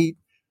don't eat,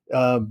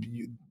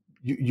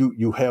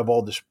 you have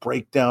all this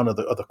breakdown of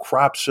the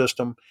crop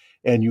system,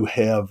 and you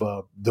have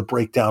the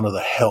breakdown of the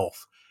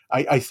health.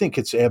 I think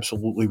it's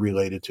absolutely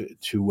related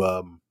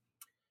to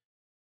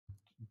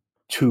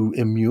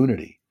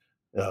immunity.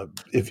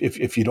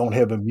 If you don't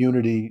have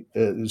immunity,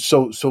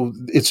 so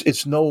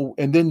it's no,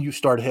 and then you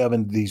start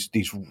having these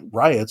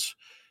riots,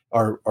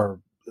 are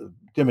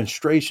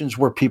demonstrations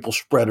where people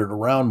spread it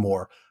around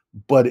more.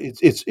 but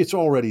it's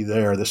already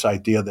there. This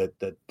idea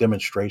that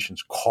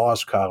demonstrations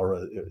cause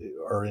cholera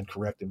are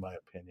incorrect, in my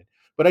opinion.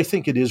 But I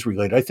think it is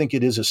related. I think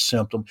it is a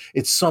symptom.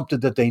 It's something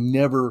that they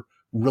never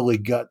really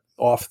got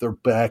off their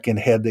back, and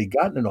had they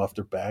gotten it off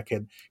their back,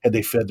 had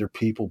they fed their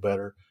people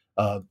better,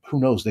 who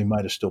knows? They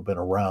might have still been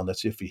around.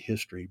 That's iffy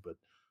history, but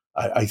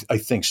I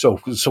think so.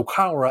 So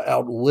cholera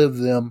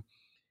outlived them,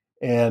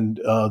 and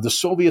the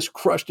Soviets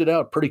crushed it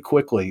out pretty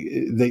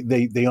quickly.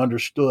 They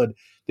understood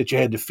that you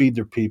had to feed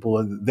their people,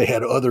 and they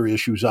had other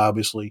issues.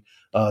 Obviously,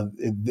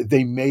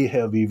 they may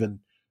have even,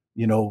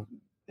 you know,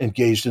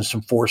 engaged in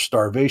some forced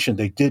starvation.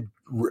 They did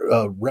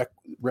rec,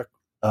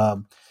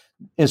 um,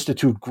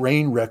 institute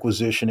grain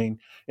requisitioning,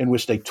 in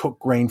which they took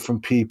grain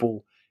from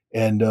people,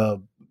 and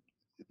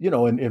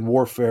in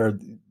warfare,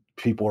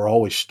 people are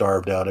always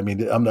starved out. I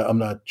mean, I'm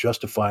not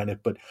justifying it,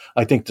 but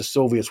I think the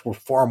Soviets were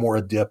far more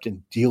adept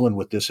in dealing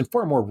with this and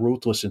far more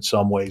ruthless in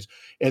some ways.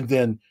 And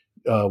then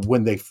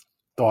when they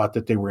thought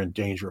that they were in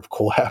danger of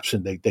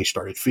collapsing, they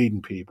started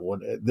feeding people,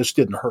 and this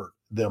didn't hurt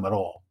them at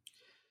all.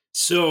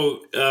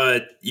 So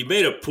you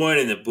made a point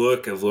in the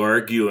book of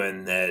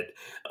arguing that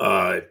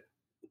uh,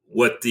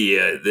 what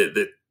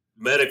the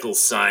medical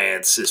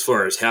science, as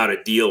far as how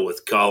to deal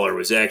with cholera,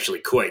 was actually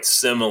quite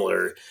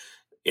similar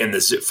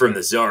from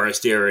the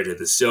Tsarist era to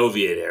the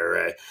Soviet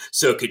era.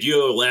 So could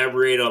you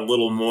elaborate a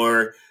little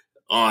more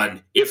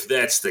on, if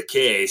that's the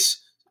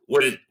case,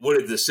 what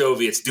did the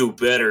Soviets do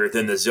better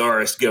than the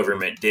Tsarist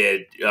government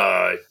did,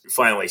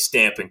 finally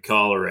stamping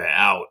cholera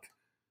out?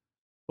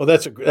 Well,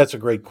 that's a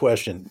great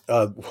question.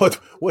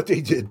 What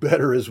they did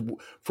better is,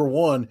 for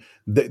one,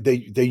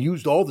 they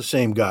used all the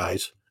same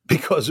guys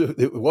because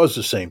it was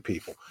the same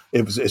people.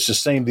 It's the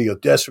same, the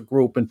Odessa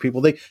group and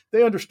people.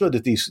 They understood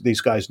that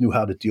these guys knew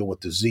how to deal with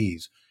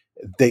disease.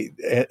 They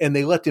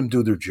let them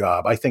do their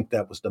job. I think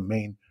that was the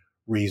main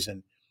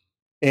reason,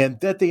 and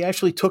that they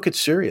actually took it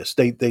serious.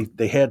 They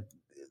had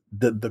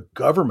the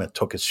government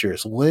took it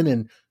serious.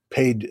 Lenin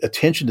paid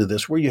attention to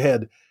this, where you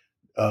had.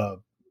 Uh,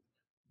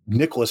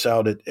 Nicholas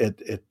out at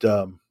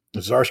Zarsky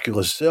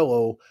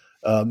Lasillo,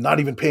 not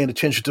even paying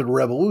attention to the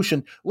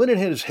revolution. Lenin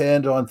had his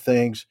hand on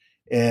things,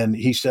 and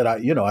he said,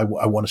 I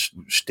want to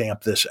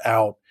stamp this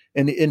out."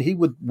 And he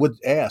would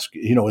ask,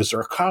 is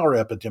there a cholera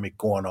epidemic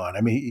going on?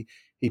 I mean,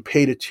 he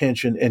paid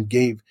attention and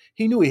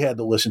he knew he had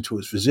to listen to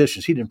his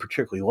physicians. He didn't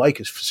particularly like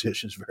his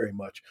physicians very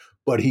much,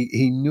 but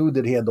he knew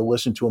that he had to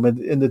listen to them,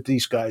 and that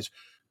these guys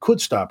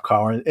could stop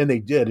cholera, and they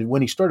did. And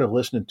when he started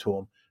listening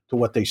to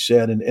what they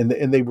said,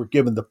 and they were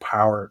given the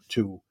power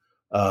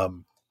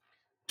um,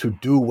 to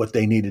do what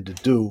they needed to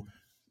do,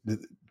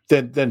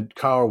 then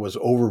cholera was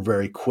over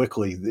very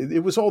quickly.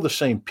 It was all the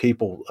same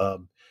people.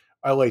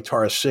 Ile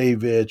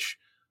Tarasevich,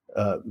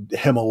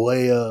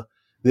 Himalaya.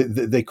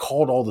 They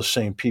called all the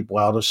same people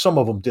out. Some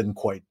of them didn't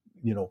quite,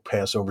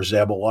 pass over.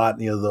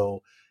 Zabolotnia,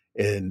 though,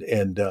 and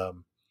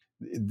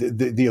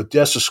the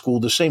Odessa school,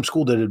 the same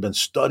school that had been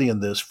studying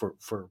this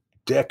for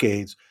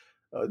decades,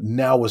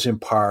 now was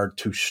empowered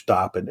to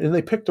stop it. And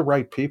they picked the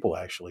right people,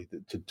 actually,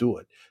 to do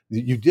it.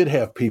 You did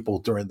have people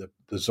during the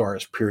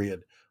Tsarist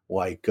period,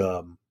 like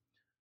uh,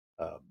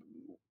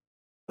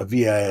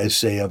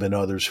 Aviaseyev and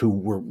others, who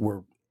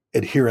were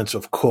adherents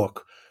of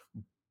Cook,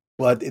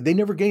 but they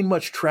never gained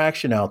much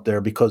traction out there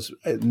because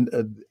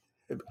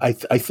I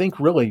think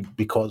really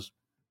because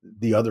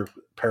the other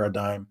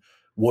paradigm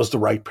was the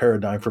right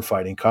paradigm for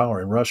fighting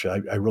cholera in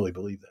Russia. I really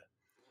believe that.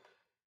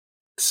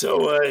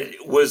 So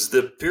was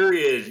the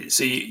period?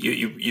 So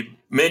you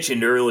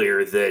mentioned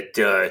earlier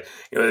that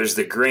there's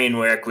the grain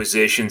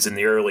acquisitions in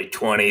the early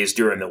 20s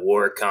during the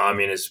war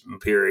communism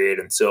period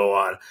and so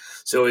on.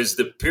 So is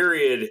the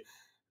period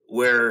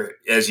where,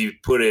 as you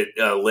put it,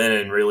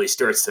 Lenin really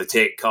starts to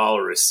take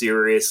cholera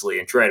seriously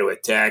and try to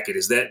attack it?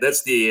 Is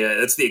that's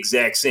the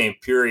exact same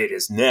period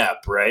as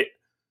NEP, right?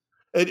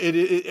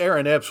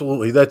 Aaron,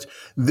 absolutely. That's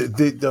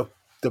the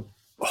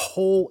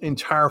whole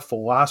entire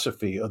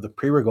philosophy of the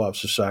Pirogov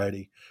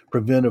Society,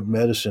 preventive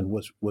medicine,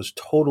 was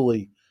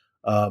totally,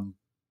 um,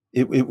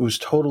 it was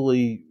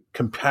totally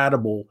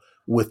compatible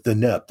with the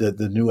NEP,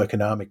 the new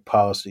economic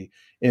policy,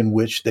 in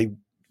which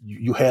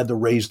you had to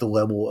raise the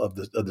level of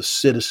the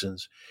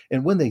citizens.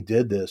 And when they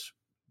did this,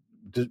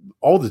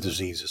 all the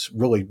diseases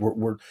really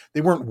were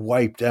they weren't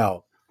wiped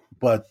out,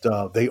 but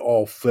they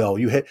all fell.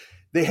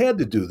 They had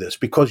to do this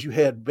because you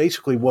had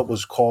basically what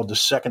was called the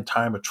second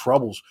time of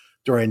troubles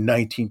during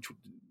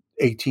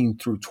 1918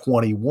 through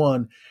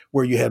 21,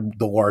 where you had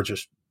the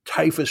largest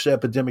typhus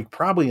epidemic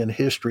probably in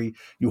history.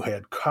 You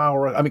had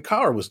cholera. I mean,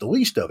 cholera was the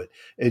least of it,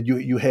 and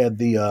you had Well,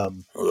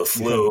 the you had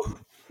flu.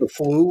 the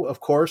flu, of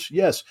course,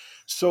 yes.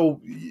 So,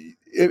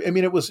 I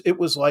mean, it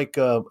was like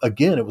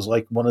again, it was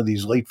like one of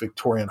these late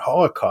Victorian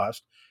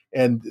Holocaust,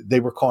 and they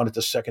were calling it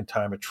the second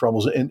time of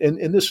troubles. And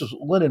this is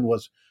Lenin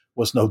was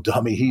no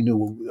dummy. He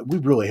knew we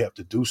really have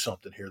to do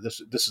something here.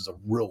 This is a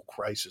real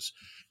crisis,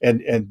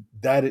 and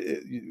that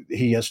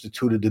he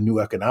instituted the new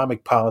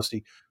economic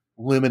policy,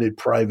 limited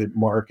private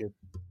market,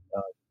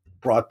 uh,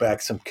 brought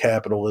back some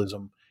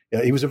capitalism.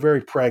 Yeah, he was a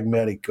very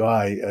pragmatic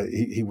guy.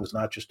 He was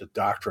not just a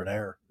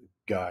doctrinaire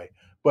guy,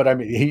 But I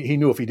mean, he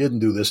knew if he didn't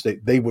do this,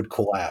 they would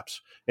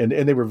collapse, and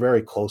they were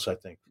very close, I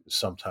think,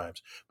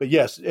 sometimes. But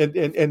yes,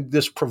 and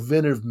this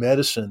preventive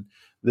medicine,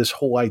 this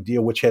whole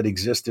idea, which had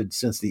existed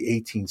since the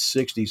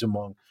 1860s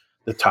among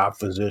the top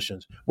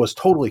physicians, was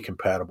totally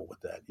compatible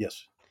with that.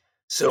 Yes.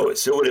 So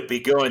would it be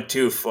going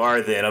too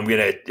far then? I'm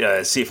going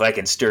to see if I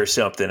can stir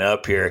something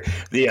up here.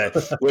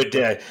 The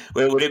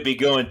would it be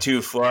going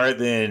too far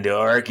then to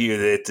argue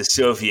that the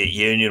Soviet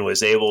Union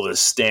was able to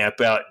stamp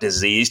out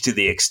disease to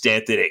the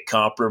extent that it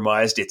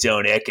compromised its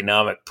own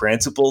economic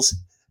principles?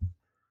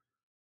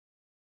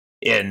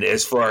 And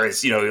as far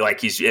as,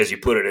 like as you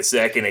put it a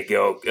second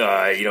ago,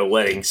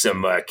 letting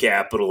some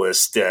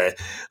capitalist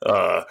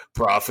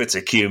profits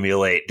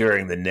accumulate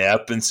during the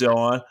NEP and so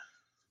on.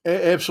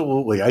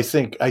 Absolutely.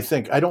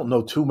 I don't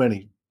know too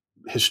many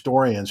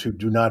historians who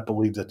do not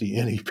believe that the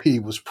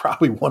NEP was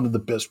probably one of the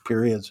best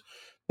periods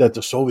that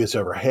the Soviets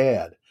ever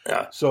had.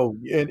 Yeah. So,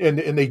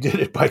 and they did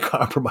it by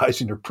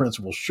compromising their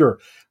principles. Sure,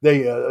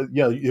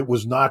 it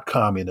was not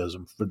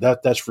communism for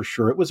that. That's for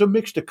sure. It was a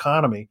mixed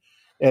economy,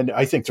 and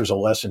I think there's a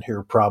lesson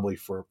here probably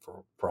for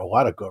a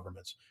lot of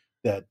governments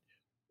that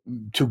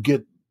to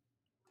get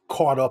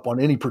caught up on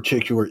any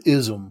particular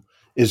ism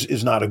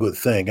is not a good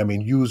thing. I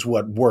mean, use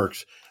what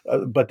works,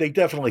 but they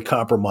definitely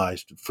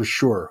compromised for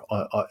sure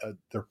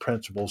their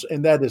principles,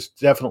 and that is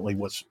definitely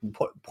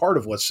part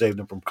of what saved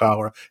them from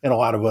cholera and a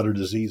lot of other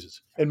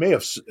diseases, and may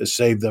have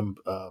saved them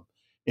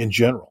in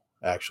general.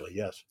 Actually,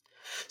 yes.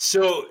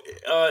 So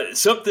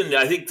something,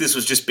 I think this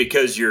was just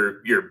because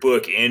your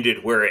book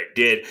ended where it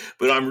did,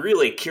 but I'm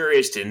really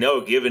curious to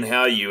know, given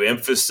how you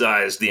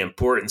emphasize the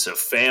importance of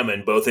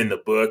famine, both in the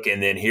book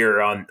and then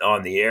here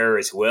on the air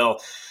as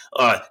well.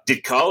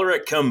 Did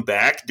cholera come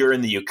back during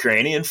the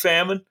Ukrainian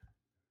famine?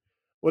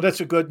 Well, that's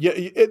a good.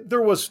 Yeah,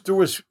 there was there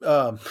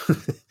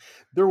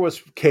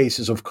was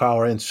cases of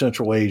cholera in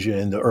Central Asia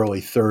in the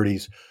early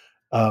 30s.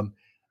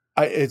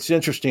 It's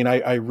interesting.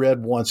 I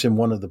read once in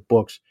one of the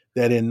books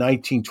that in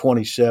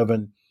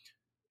 1927,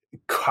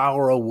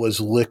 cholera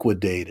was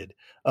liquidated,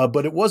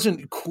 but it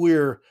wasn't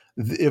clear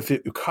if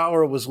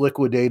cholera was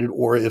liquidated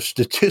or if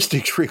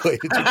statistics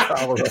related to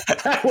cholera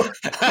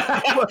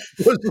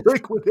was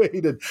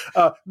liquidated.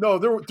 No,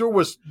 there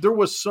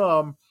was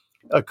some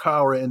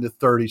cholera in the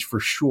 30s for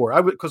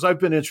sure. Because I've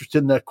been interested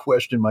in that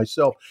question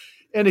myself.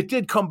 And it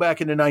did come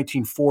back in the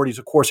 1940s,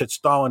 of course, at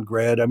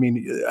Stalingrad. I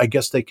mean, I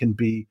guess they can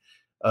be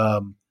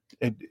um,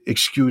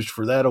 excused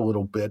for that a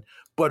little bit.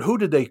 But who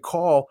did they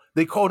call?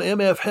 They called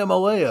M.F.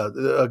 Himalaya,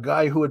 a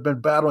guy who had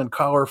been battling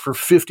cholera for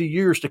 50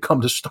 years to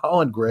come to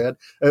Stalingrad,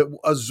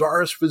 a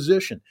czarist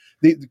physician.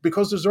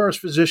 Because the czarist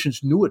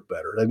physicians knew it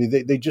better. I mean,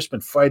 they'd just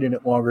been fighting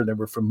it longer and they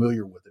were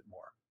familiar with it more.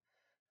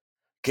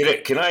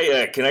 Can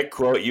I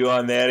quote you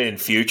on that in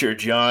future,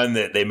 John?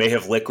 That they may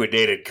have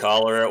liquidated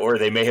cholera, or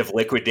they may have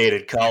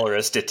liquidated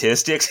cholera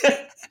statistics.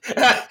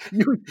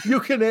 You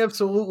can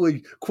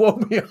absolutely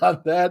quote me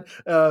on that.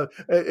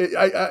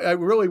 I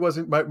really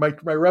wasn't my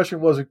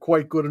Russian wasn't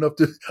quite good enough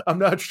to. I'm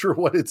not sure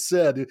what it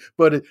said,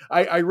 but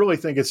I really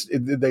think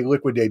they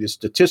liquidated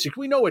statistics.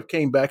 We know it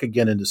came back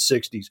again in the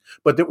 60s,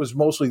 but it was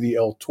mostly the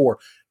El Tor,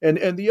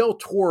 and the El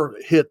Tor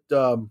hit.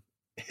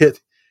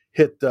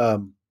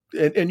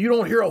 And you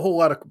don't hear a whole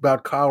lot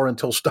about cholera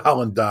until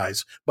Stalin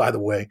dies, by the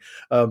way.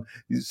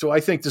 So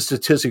I think the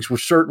statistics were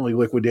certainly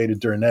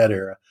liquidated during that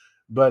era.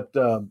 But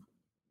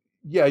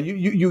yeah,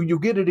 you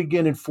get it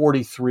again in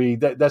 43.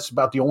 That's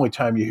about the only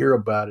time you hear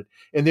about it.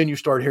 And then you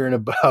start hearing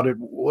about it.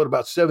 What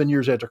about 7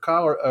 years after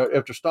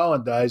after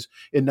Stalin dies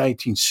in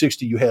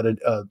 1960? You had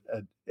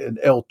an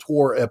El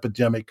Tor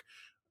epidemic.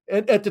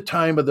 At the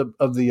time of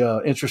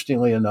the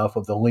interestingly enough,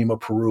 of the Lima,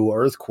 Peru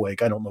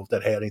earthquake. I don't know if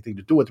that had anything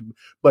to do with it,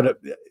 but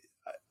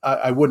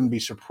I wouldn't be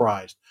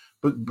surprised.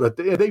 But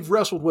they've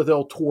wrestled with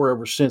El Tor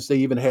ever since. They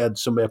even had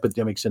some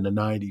epidemics in the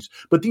 90s.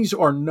 But these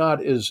are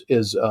not as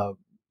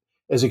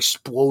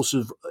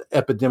explosive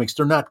epidemics.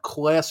 They're not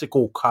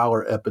classical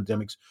cholera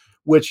epidemics,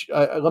 which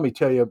let me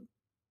tell you,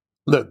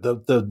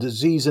 the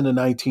disease in the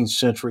 19th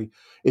century,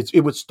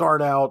 it would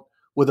start out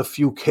with a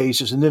few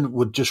cases and then it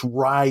would just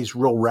rise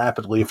real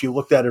rapidly. If you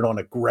looked at it on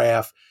a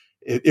graph,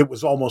 it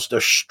was almost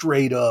a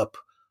straight up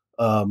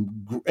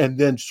and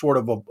then sort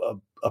of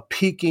a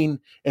peaking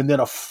and then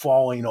a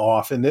falling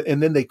off. And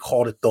then they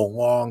called it the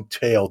long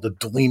tail, the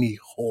Delaney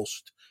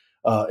Holst,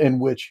 in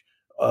which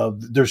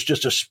there's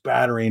just a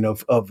spattering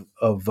of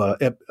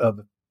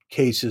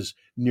cases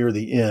near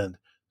the end.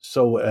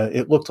 So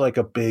it looked like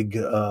a big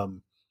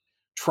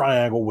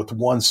triangle with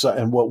one side,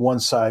 and what one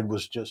side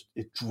was just,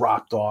 it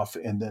dropped off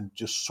and then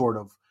just sort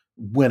of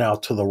went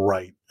out to the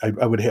right.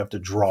 I would have to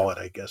draw it,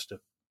 I guess.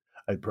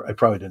 I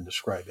probably didn't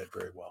describe that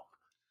very well.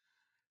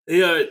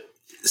 Yeah.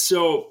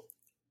 So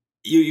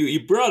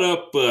you brought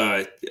up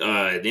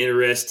an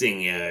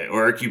interesting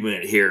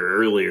argument here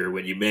earlier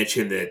when you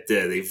mentioned that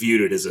they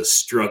viewed it as a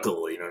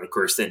struggle, and of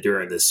course then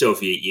during the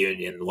Soviet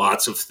Union,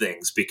 lots of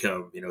things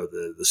become,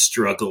 the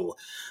struggle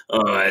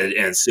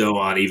and so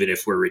on, even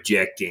if we're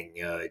rejecting,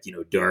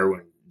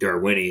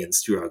 Darwinian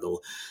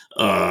struggle.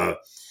 Uh,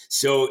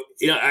 so,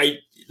 I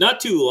not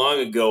too long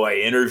ago I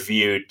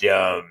interviewed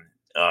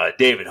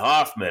David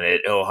Hoffman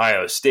at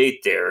Ohio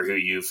State there, who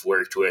you've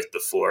worked with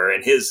before,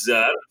 and his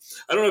I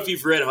don't know if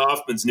you've read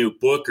Hoffman's new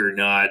book or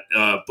not,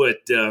 but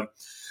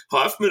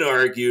Hoffman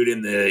argued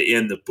in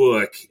the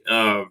book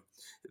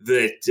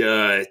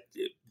that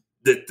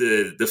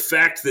the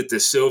fact that the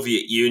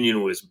Soviet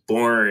Union was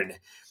born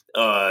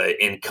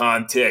in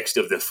context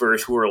of the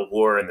First World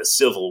War and the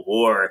Civil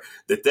War,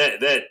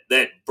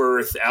 that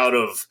birth out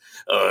of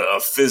a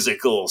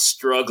physical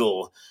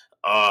struggle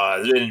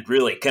then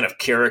really kind of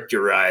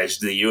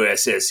characterized the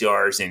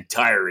USSR's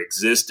entire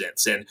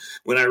existence. And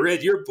when I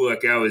read your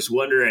book, I was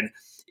wondering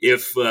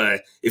if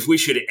we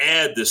should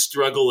add the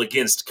struggle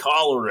against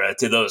cholera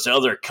to those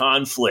other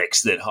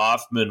conflicts that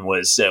Hoffman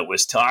was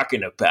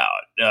talking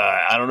about.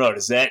 I don't know.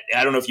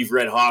 I don't know if you've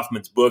read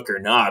Hoffman's book or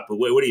not, but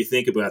what do you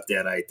think about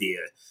that idea?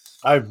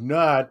 I've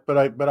not, but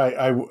I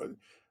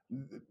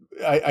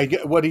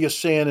get what he is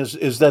saying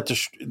is that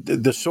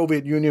the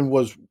Soviet Union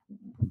was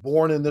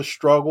born in this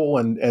struggle,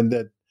 and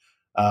that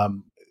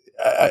I'm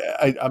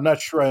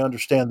not sure I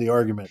understand the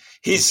argument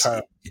He's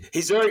entirely.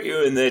 he's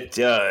arguing that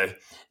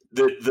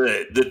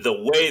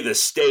the way the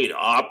state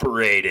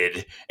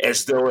operated,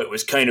 as though it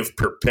was kind of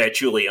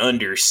perpetually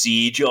under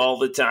siege all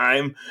the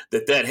time,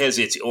 that has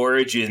its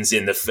origins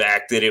in the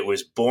fact that it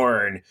was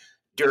born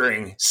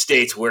during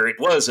states where it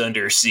was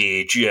under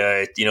siege,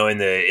 in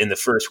the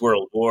First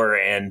World War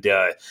and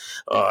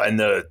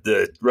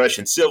the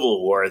Russian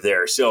Civil War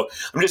there. So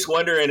I'm just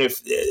wondering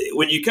if,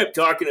 when you kept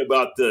talking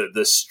about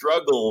the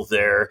struggle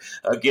there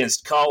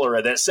against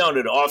cholera, that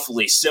sounded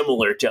awfully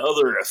similar to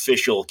other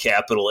official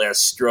capital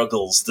S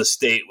struggles the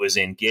state was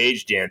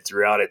engaged in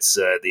throughout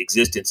the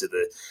existence of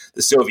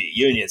the Soviet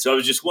Union. So I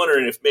was just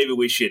wondering if maybe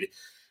we should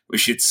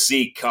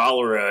see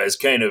cholera as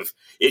kind of,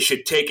 it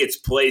should take its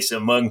place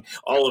among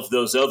all of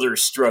those other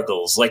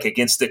struggles, like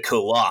against the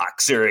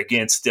kulaks or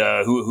against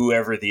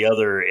whoever the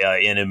other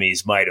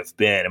enemies might have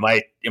been. Am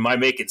I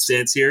making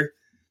sense here?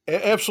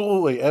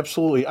 Absolutely,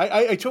 absolutely.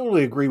 I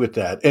totally agree with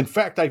that. In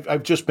fact,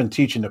 I've just been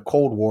teaching the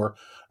Cold War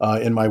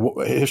in my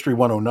History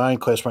 109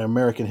 class, my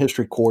American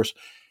history course,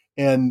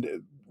 and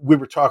we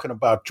were talking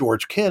about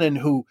George Kennan,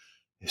 who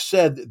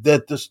said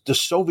that the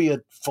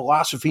Soviet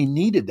philosophy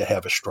needed to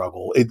have a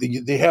struggle.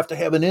 They have to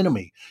have an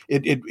enemy.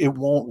 It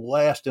won't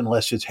last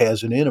unless it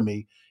has an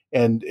enemy,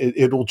 and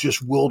it'll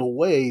just wilt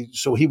away.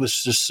 So he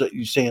was just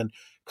saying,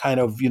 kind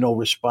of,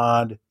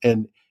 respond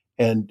and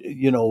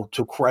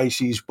to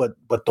crises,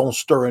 but don't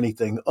stir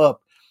anything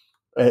up,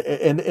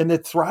 and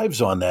it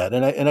thrives on that.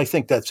 And I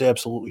think that's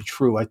absolutely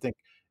true. I think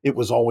it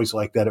was always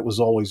like that. It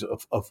was always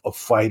a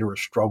fight or a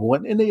struggle,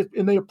 and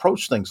they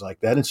approached things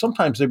like that. And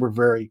sometimes they were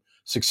very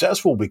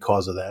successful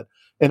because of that.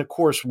 And of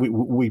course,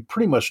 we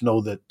pretty much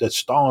know that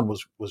Stalin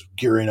was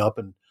gearing up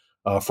and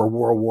for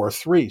World War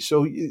III.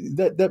 So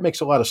that makes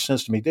a lot of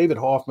sense to me. David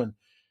Hoffman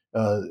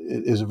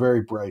is a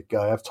very bright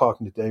guy. I've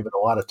talked to David a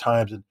lot of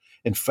times, and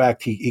in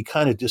fact, he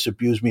kind of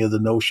disabused me of the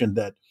notion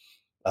that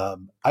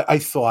I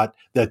thought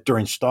that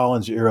during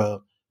Stalin's era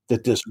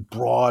that this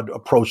broad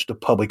approach to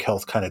public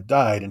health kind of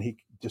died, and he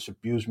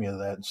disabused me of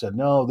that and said,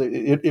 no,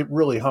 it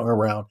really hung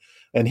around,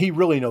 and he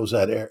really knows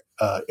that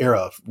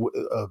era,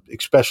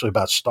 especially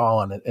about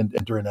Stalin and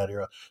during that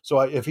era. So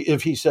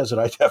if he says it,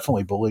 I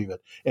definitely believe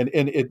it, and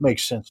it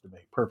makes sense to me,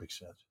 perfect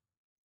sense.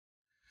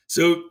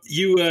 So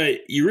you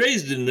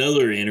raised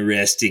another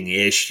interesting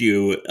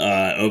issue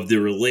of the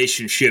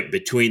relationship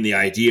between the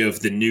idea of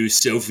the new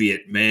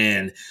Soviet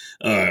man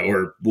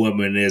or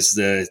woman, as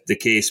the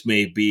case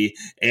may be,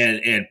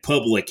 and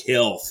public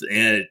health.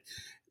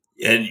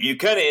 And you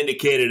kind of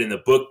indicated in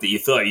the book that you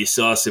thought you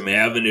saw some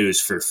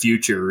avenues for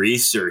future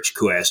research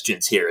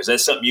questions here. Is that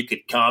something you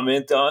could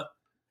comment on?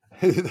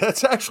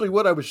 That's actually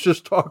what I was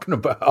just talking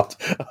about.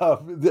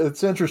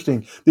 It's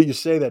interesting that you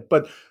say that,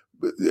 but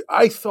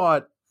I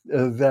thought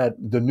that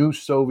the new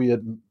Soviet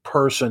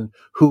person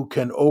who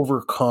can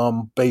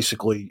overcome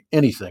basically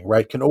anything,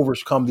 right, can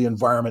overcome the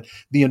environment.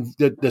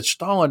 That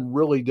Stalin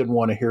really didn't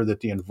want to hear that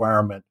the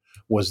environment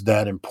was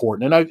that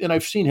important, and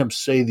I've seen him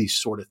say these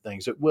sort of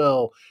things that,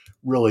 well,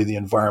 really the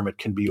environment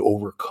can be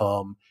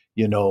overcome,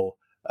 and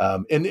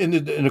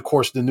of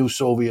course the new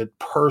Soviet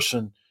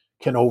person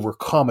can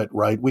overcome it,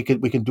 right? We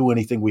can do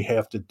anything we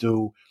have to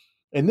do,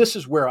 and this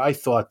is where I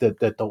thought that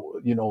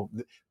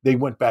they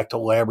went back to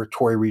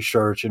laboratory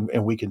research,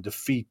 and we can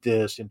defeat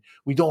this, and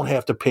we don't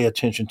have to pay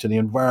attention to the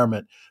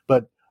environment.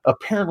 But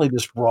apparently,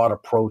 this broad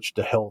approach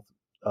to health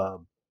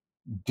um,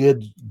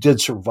 did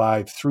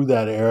survive through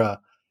that era,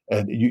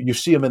 and you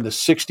see them in the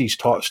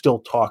 '60s still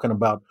talking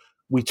about,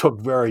 we took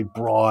very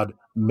broad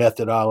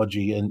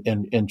methodology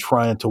in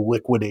trying to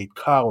liquidate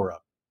cholera,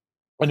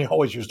 and they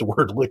always use the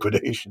word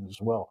liquidation as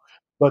well.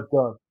 But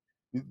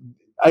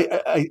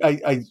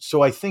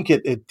so I think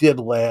it did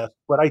last,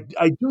 but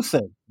I do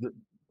think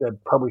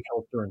that public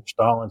health during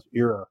Stalin's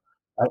era,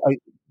 I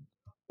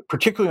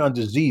particularly on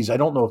disease, I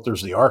don't know if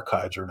there's the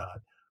archives or not,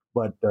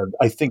 but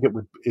I think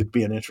it'd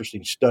be an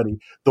interesting study.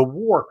 The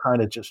war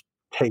kind of just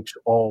takes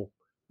all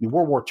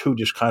World War II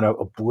just kind of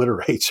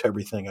obliterates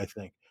everything, I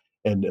think,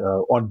 and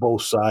on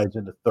both sides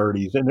in the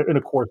 30s, and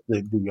of course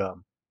the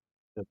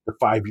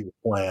 5-year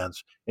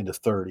plans in the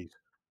 30s.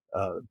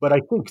 But I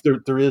think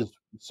there is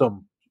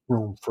some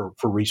room for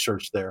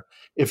research there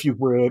if you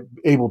were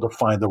able to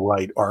find the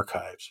right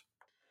archives.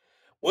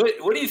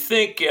 What do you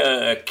think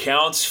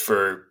accounts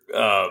for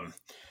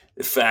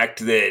the fact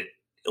that,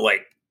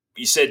 like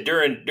you said,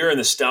 during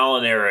the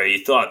Stalin era,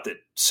 you thought that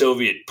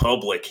Soviet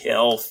public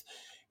health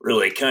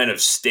really kind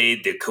of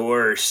stayed the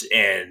course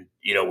and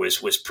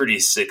was pretty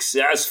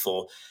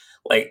successful.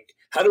 Like,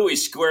 how do we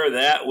square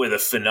that with a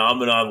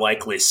phenomenon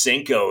like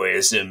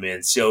Lysenkoism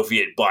in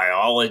Soviet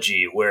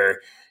biology,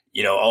 where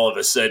all of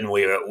a sudden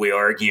we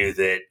argue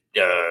that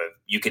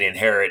you can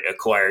inherit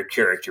acquired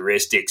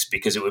characteristics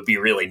because it would be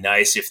really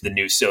nice if the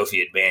new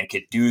Soviet man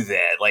could do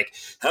that. Like,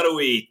 how do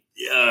we?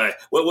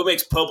 What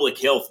makes public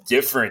health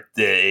different?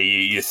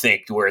 You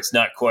think, where it's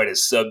not quite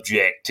as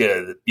subject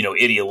to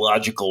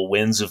ideological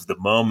winds of the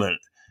moment?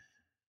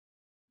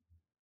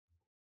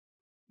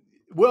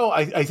 Well,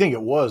 I think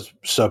it was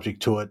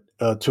subject to it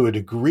to a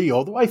degree.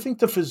 Although I think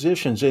the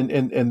physicians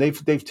and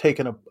they've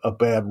taken a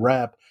bad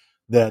rap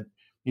that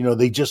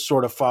they just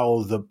sort of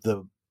follow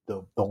the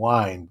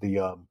line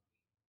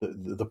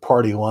the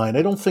party line.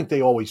 I don't think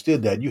they always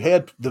did that. You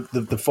had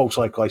the folks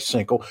like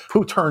Lysenko,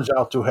 who turns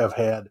out to have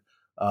had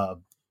uh,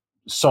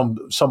 some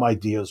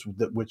ideas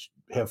that which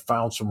have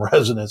found some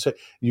resonance.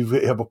 You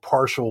have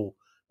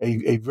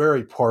a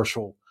very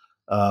partial,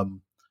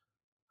 um,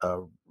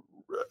 uh,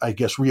 I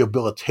guess,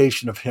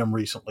 rehabilitation of him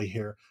recently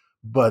here,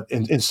 but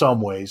in some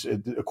ways,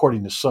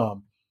 according to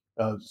some,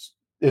 uh,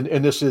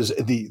 and this is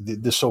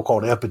the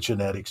so-called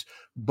epigenetics,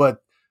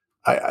 but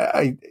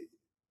I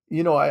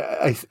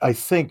I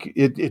think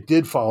it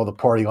did follow the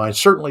party line.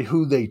 Certainly,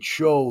 who they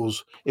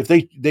chose, if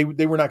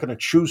they were not going to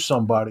choose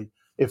somebody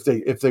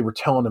if they were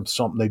telling them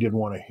something they didn't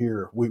want to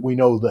hear. We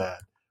know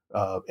that,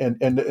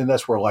 and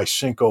that's where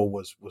Lysenko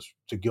was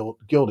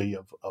guilty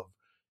of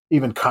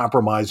even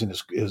compromising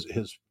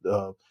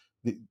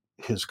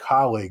his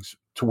colleagues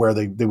to where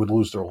they would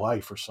lose their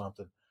life or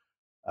something.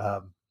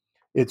 Um,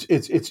 it's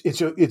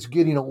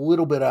getting a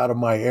little bit out of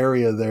my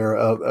area there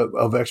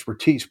of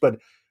expertise, but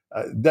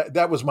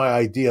that was my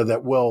idea.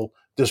 That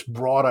this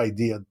broad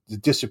idea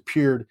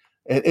disappeared,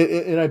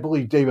 and I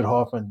believe David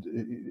Hoffman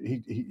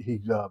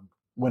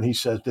when he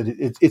says that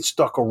it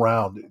stuck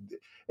around,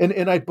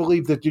 and I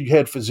believe that you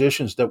had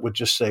physicians that would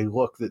just say,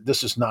 "Look, that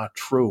this is not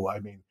true." I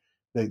mean,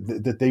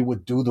 that they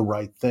would do the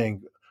right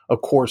thing.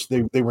 Of course,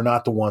 they were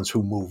not the ones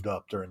who moved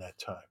up during that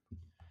time.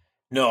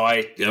 No,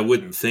 I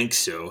wouldn't think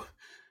so.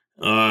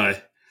 Uh,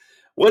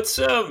 what's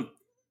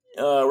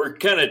we're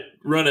kind of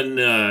running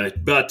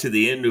about to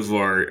the end of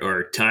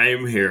our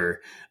time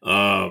here.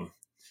 Um,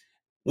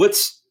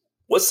 what's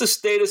what's the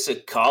status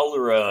of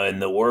cholera in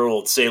the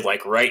world? Say,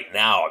 like right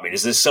now. I mean,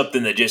 is this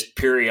something that just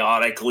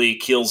periodically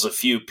kills a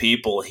few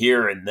people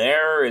here and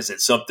there? Is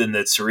it something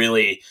that's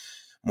really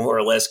more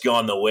or less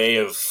gone the way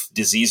of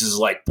diseases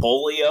like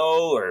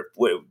polio, or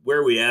where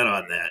are we at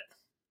on that?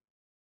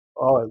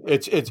 Oh,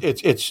 it's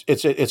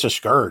a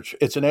scourge.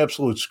 It's an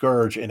absolute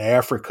scourge in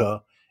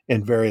Africa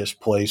in various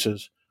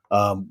places.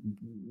 Um,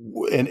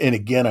 and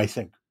again, I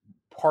think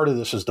part of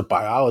this is the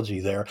biology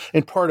there,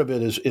 and part of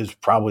it is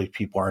probably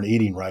people aren't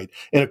eating right.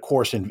 And of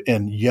course,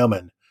 in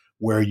Yemen,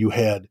 where you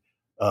had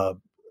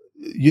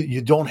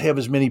you don't have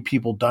as many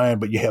people dying,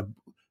 but you have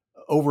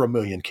over 1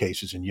 million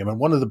cases in Yemen,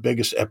 one of the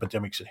biggest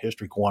epidemics in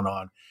history going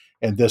on.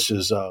 And this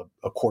is, of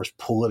course,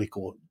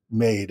 political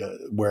made,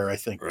 where I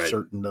think Right.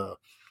 certain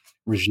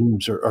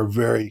regimes are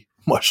very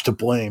much to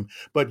blame.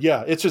 But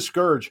yeah, it's a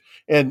scourge,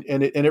 and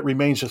it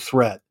remains a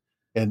threat.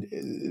 And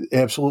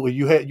absolutely,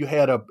 you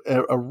had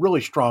a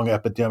really strong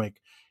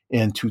epidemic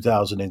in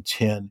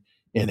 2010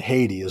 in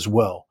Haiti as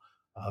well.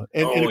 Uh,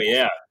 and and Oh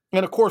yeah.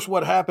 and of course,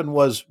 what happened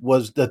was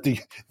that the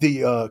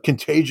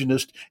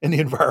contagionists and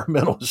the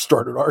environmentalists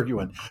started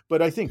arguing.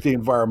 But I think the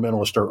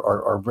environmentalists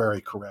are very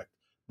correct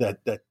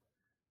that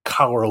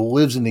cholera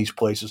lives in these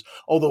places.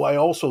 Although I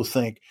also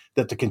think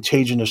that the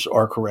contagionists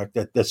are correct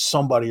that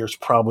somebody is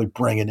probably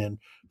bringing in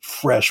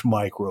fresh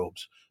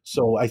microbes.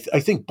 So I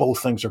think both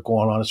things are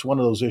going on. It's one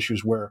of those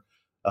issues where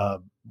uh,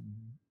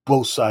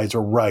 both sides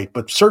are right,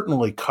 but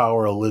certainly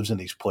cholera lives in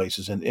these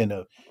places in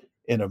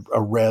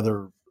a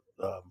rather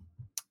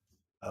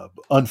um,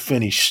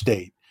 unfinished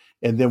state.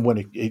 And then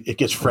when it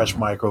gets fresh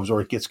microbes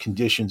or it gets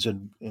conditions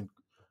in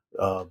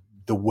uh,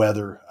 the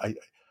weather,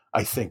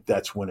 I think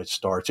that's when it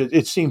starts.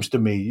 It seems to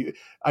me,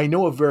 I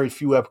know of very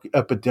few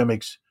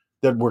epidemics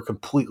that were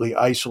completely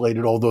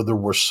isolated, although there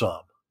were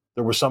some.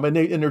 There were some, and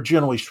they're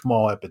generally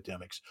small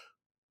epidemics.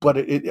 But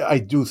I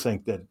do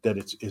think that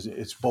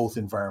it's both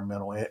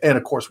environmental and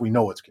of course, we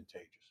know it's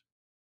contagious.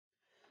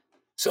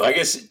 So I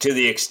guess to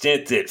the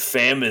extent that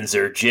famines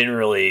are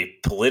generally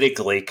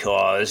politically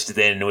caused,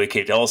 then we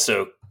could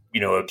also,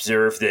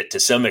 observe that to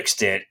some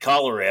extent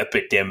cholera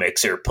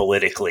epidemics are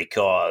politically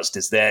caused.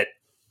 Is that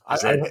I,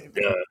 is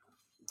that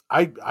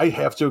I uh, I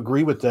have to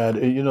agree with that.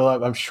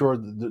 I'm sure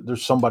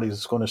there's somebody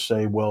that's going to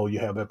say, well, you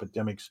have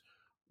epidemics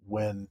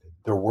when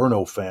there were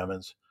no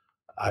famines.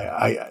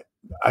 I've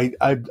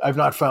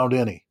not found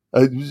any,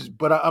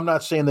 but I'm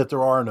not saying that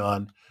there are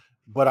none.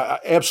 But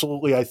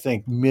I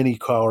think many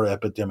cholera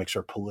epidemics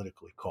are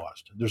politically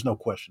caused. There's no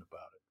question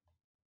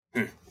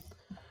about it.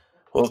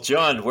 Well,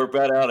 John, we're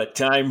about out of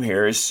time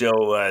here,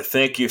 so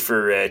thank you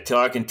for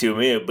talking to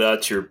me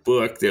about your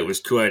book. That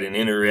was quite an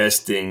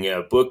interesting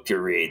book to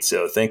read,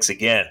 so thanks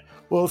again.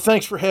 Well,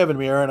 thanks for having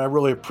me, Aaron. I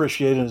really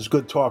appreciate it, and it's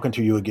good talking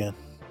to you again.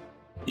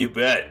 You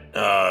bet.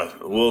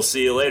 We'll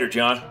see you later,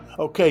 John.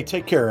 Okay,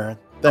 take care, Aaron.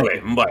 Thank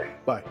you. Bye.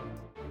 Bye.